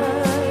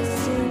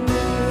Christ in me.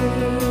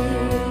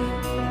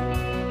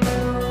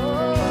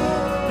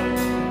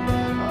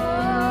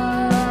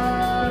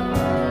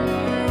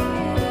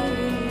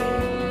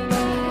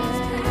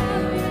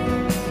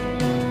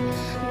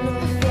 No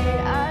fear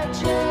I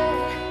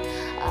dread,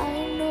 I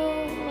know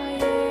I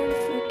am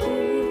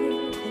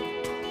forgiven.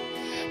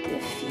 The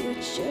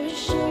future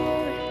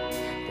sure,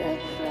 the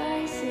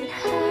price it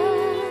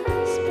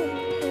has been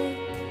paid.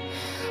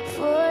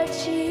 For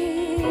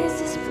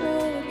Jesus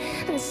bled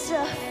and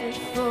suffered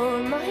for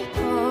my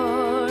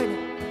pardon,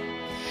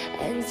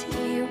 and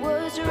He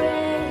was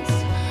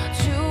raised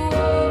to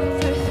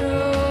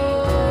overthrow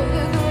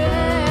the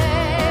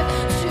grave.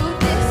 To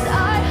this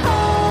I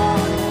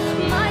hold,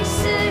 my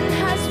sin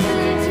has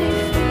been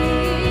defeated.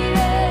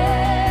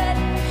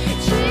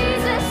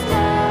 Jesus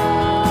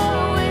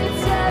now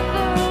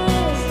endeavor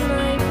is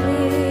my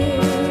plea.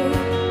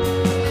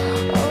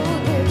 Oh,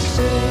 the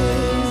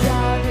chains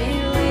are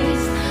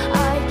released,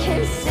 I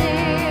can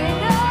sing,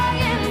 I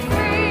am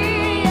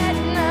free, yet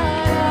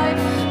not I,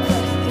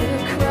 but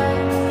through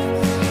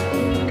Christ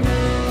in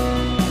me.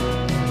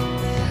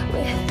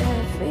 With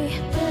every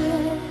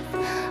breath,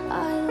 I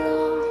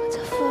long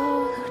to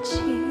follow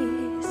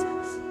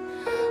Jesus,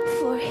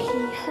 for He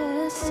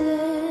has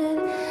said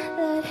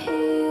that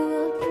He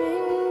will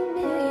bring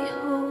me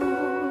home.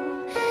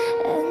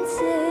 And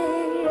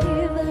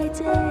day by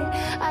day,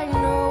 I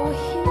know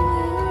He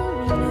will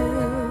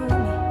renew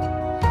me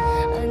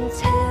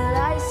until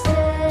I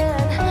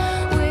stand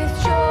with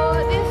joy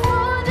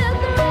before the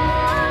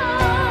throne.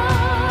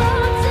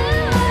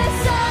 Till I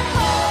stand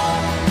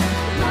home,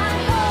 my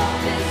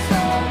hope is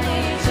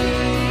only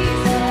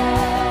Jesus.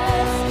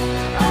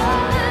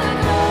 All the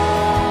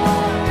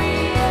glory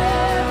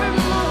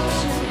evermore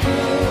to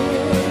Him.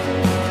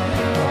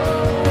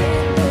 Oh,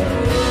 when the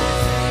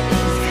race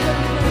is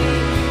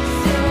complete,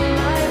 still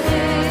my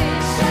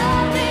lips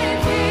shall be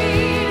free.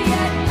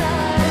 Yet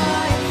not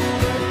I,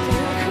 but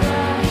through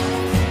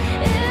Christ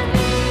in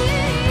me.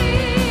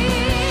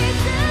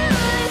 Till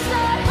I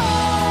stand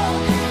home,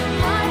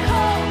 my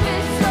hope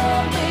is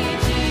only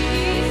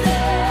Jesus.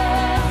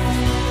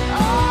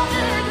 All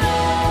the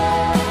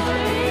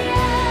glory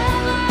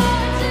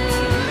evermore to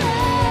Him.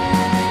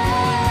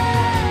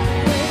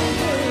 When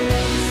the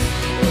race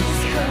is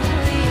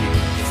complete,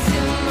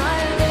 still my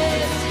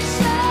lips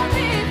shall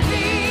be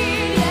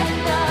free. Yet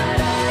not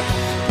I,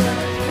 but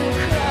through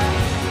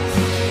Christ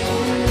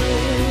in me.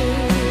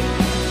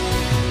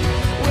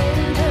 When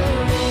the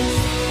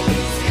race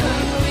is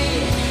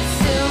complete,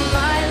 still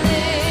my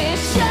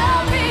lips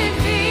shall be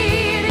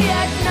free.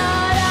 Yet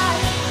not I,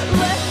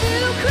 but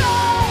through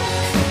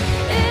Christ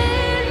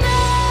in me.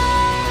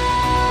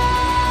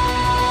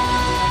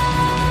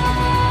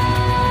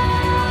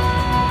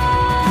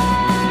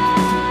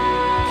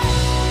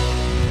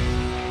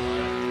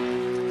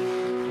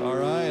 All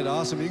right,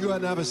 awesome. You can go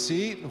ahead and have a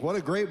seat. What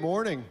a great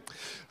morning.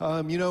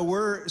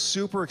 We're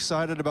super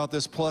excited about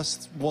this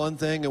plus one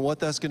thing and what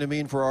that's going to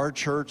mean for our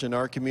church and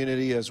our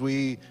community as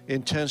we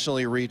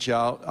intentionally reach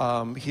out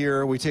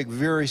here. We take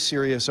very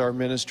serious our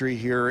ministry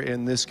here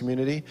in this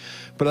community.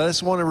 But I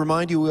just want to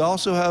remind you, we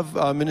also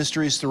have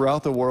ministries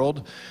throughout the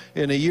world.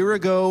 And a year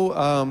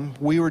ago,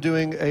 we were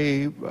doing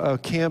a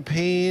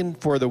campaign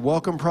for the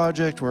Welcome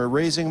Project. We're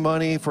raising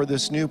money for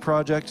this new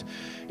project.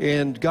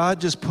 And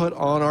God just put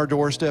on our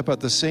doorstep at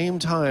the same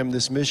time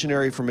this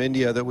missionary from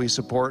India that we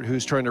support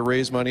who's trying to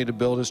raise money to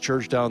build his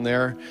church down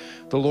there.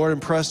 The Lord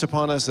impressed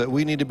upon us that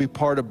we need to be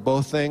part of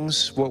both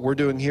things, what we're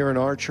doing here in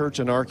our church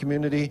and our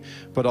community,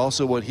 but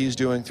also what he's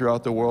doing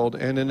throughout the world.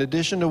 And in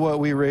addition to what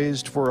we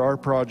raised for our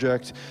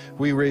project,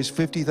 we raised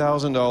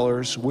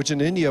 $50,000, which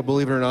in India,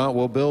 believe it or not,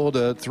 will build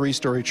a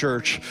 3-story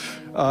church.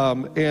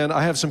 And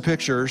I have some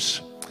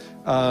pictures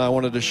I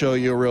wanted to show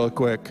you real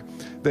quick.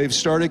 They've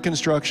started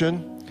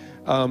construction.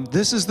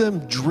 This is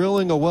them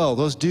drilling a well.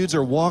 Those dudes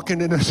are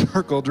walking in a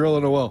circle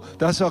drilling a well.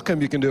 That's how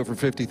come you can do it for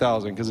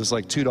 $50,000, because it's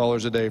like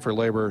 $2 a day for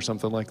labor or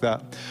something like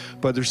that.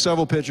 But there's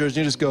several pictures.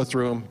 You just go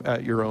through them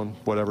at your own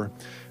whatever.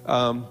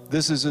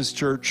 This is his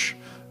church,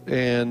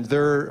 and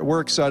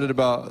we're excited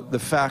about the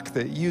fact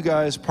that you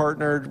guys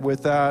partnered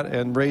with that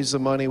and raised the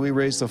money. We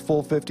raised the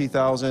full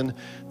 $50,000.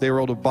 They were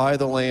able to buy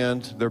the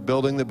land. They're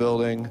building the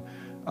building.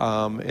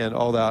 And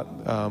all that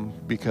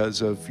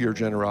because of your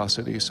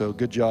generosity. So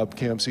good job,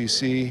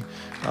 CAMCC.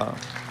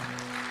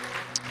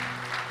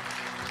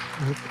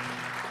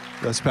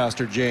 That's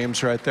Pastor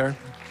James right there.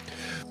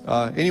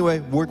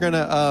 Anyway, we're going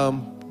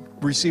to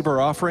receive our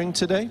offering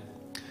today.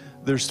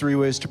 There's 3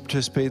 ways to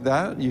participate in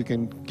that. You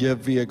can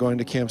give via going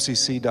to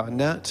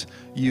camcc.net.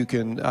 You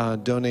can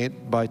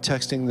donate by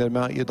texting the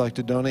amount you'd like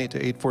to donate to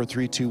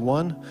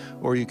 84321,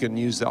 or you can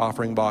use the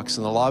offering box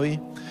in the lobby.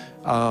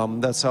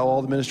 That's how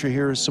all the ministry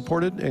here is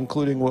supported,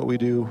 including what we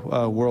do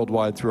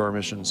worldwide through our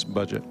missions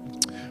budget.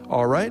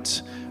 All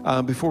right,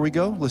 before we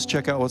go, let's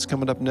check out what's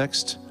coming up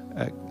next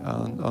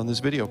on this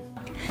video.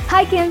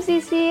 Hi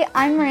CAMCC,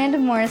 I'm Miranda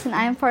Morris and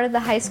I am part of the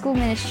high school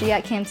ministry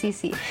at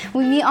CAMCC.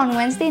 We meet on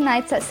Wednesday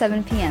nights at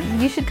 7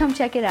 p.m. You should come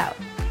check it out.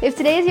 If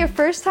today is your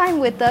first time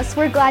with us,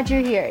 we're glad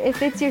you're here.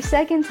 If it's your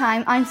second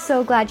time, I'm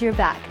so glad you're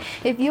back.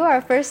 If you are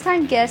a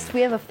first-time guest,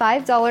 we have a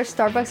 $5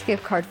 Starbucks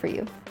gift card for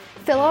you.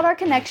 Fill out our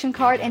connection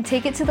card and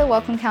take it to the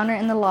welcome counter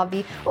in the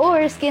lobby,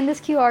 or scan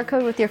this QR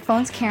code with your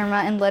phone's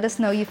camera and let us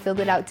know you filled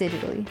it out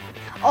digitally.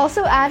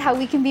 Also add how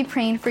we can be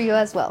praying for you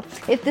as well.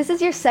 If this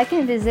is your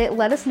second visit,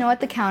 let us know at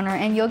the counter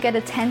and you'll get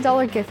a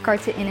 $10 gift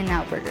card to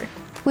In-N-Out Burger.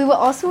 We will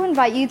also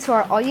invite you to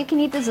our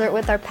all-you-can-eat dessert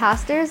with our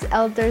pastors,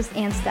 elders,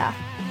 and staff.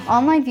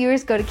 Online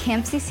viewers go to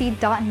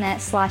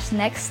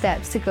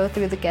camcc.net/nextsteps to go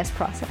through the guest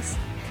process.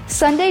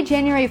 Sunday,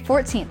 January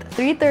 14th,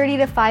 3:30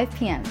 to 5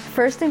 p.m.,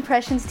 First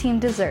Impressions Team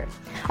Dessert.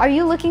 Are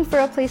you looking for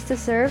a place to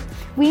serve?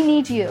 We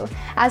need you.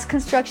 As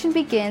construction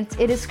begins,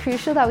 it is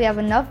crucial that we have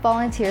enough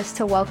volunteers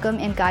to welcome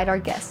and guide our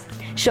guests.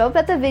 Show up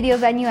at the video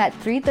venue at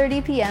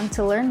 3:30 p.m.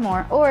 to learn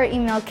more, or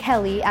email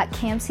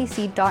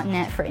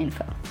kelly@camcc.net for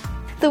info.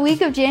 The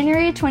week of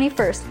January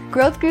 21st,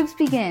 growth groups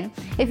begin.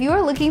 If you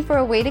are looking for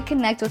a way to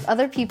connect with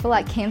other people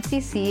at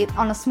CAMCC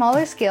on a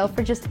smaller scale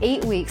for just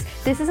 8 weeks,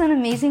 this is an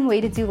amazing way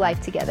to do life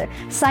together.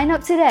 Sign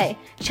up today.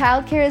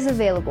 Childcare is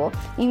available.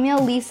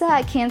 Email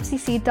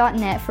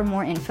lisa@camcc.net for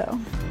more info.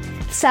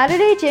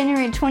 Saturday,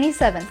 January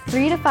 27th,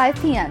 3 to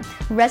 5 p.m.,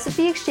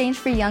 recipe exchange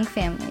for young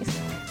families.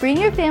 Bring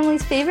your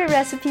family's favorite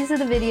recipes to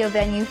the video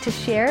venue to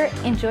share,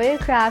 enjoy a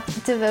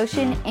craft,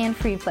 devotion, and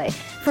free play.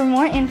 For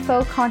more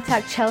info,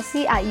 contact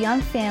Chelsea at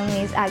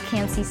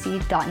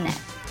youngfamilies@camcc.net.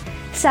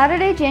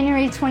 Saturday,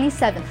 January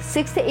 27th,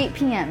 6 to 8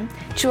 p.m.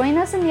 Join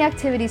us in the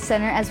Activities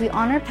Center as we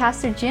honor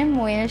Pastor Jim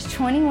Moyer's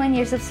 21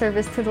 years of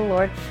service to the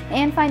Lord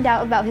and find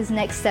out about his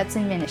next steps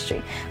in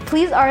ministry.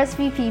 Please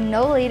RSVP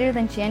no later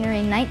than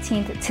January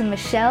 19th to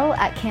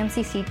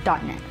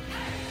michelle@camcc.net.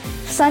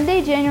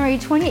 Sunday, January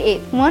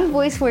 28th, One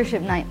Voice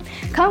Worship Night.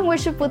 Come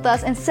worship with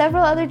us and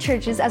several other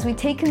churches as we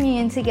take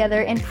communion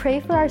together and pray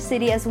for our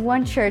city as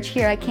one church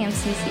here at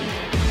CAMCC.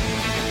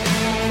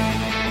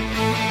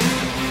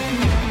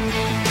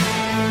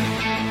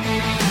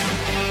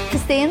 To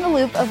stay in the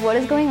loop of what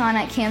is going on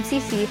at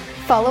CAMCC,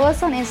 follow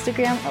us on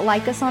Instagram,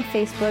 like us on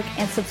Facebook,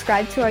 and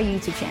subscribe to our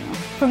YouTube channel.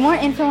 For more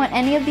info on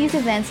any of these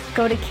events,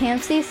 go to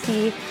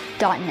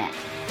camcc.net.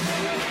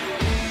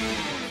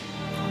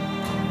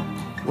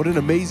 What an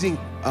amazing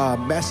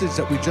message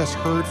that we just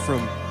heard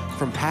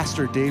from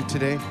Pastor Dave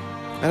today.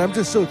 And I'm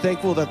just so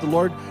thankful that the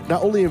Lord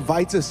not only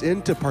invites us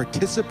in to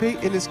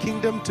participate in his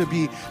kingdom, to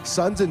be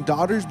sons and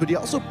daughters, but he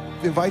also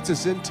invites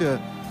us in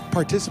to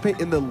participate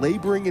in the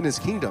laboring in his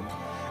kingdom.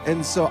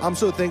 And so I'm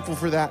so thankful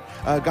for that.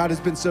 God has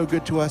been so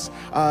good to us.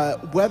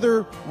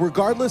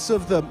 Regardless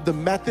of the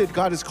method,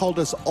 God has called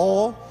us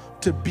all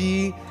to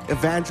be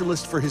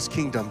evangelists for his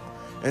kingdom.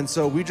 And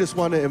so we just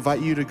want to invite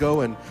you to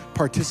go and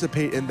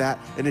participate in that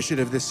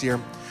initiative this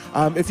year.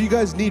 If you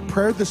guys need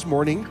prayer this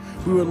morning,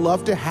 we would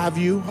love to have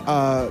you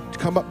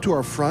come up to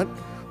our front.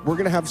 We're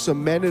going to have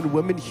some men and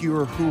women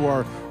here who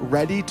are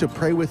ready to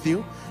pray with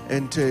you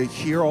and to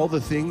hear all the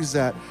things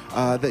that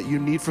you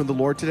need from the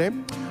Lord today.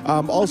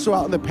 Also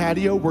out in the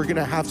patio, we're going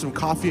to have some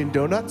coffee and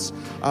donuts.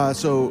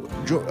 So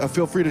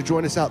feel free to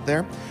join us out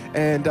there.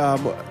 And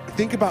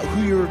think about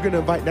who you're going to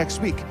invite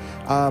next week.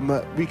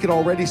 We can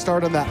already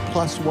start on that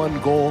 +1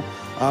 goal.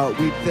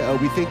 We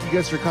thank you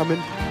guys for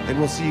coming, and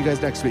we'll see you guys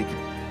next week.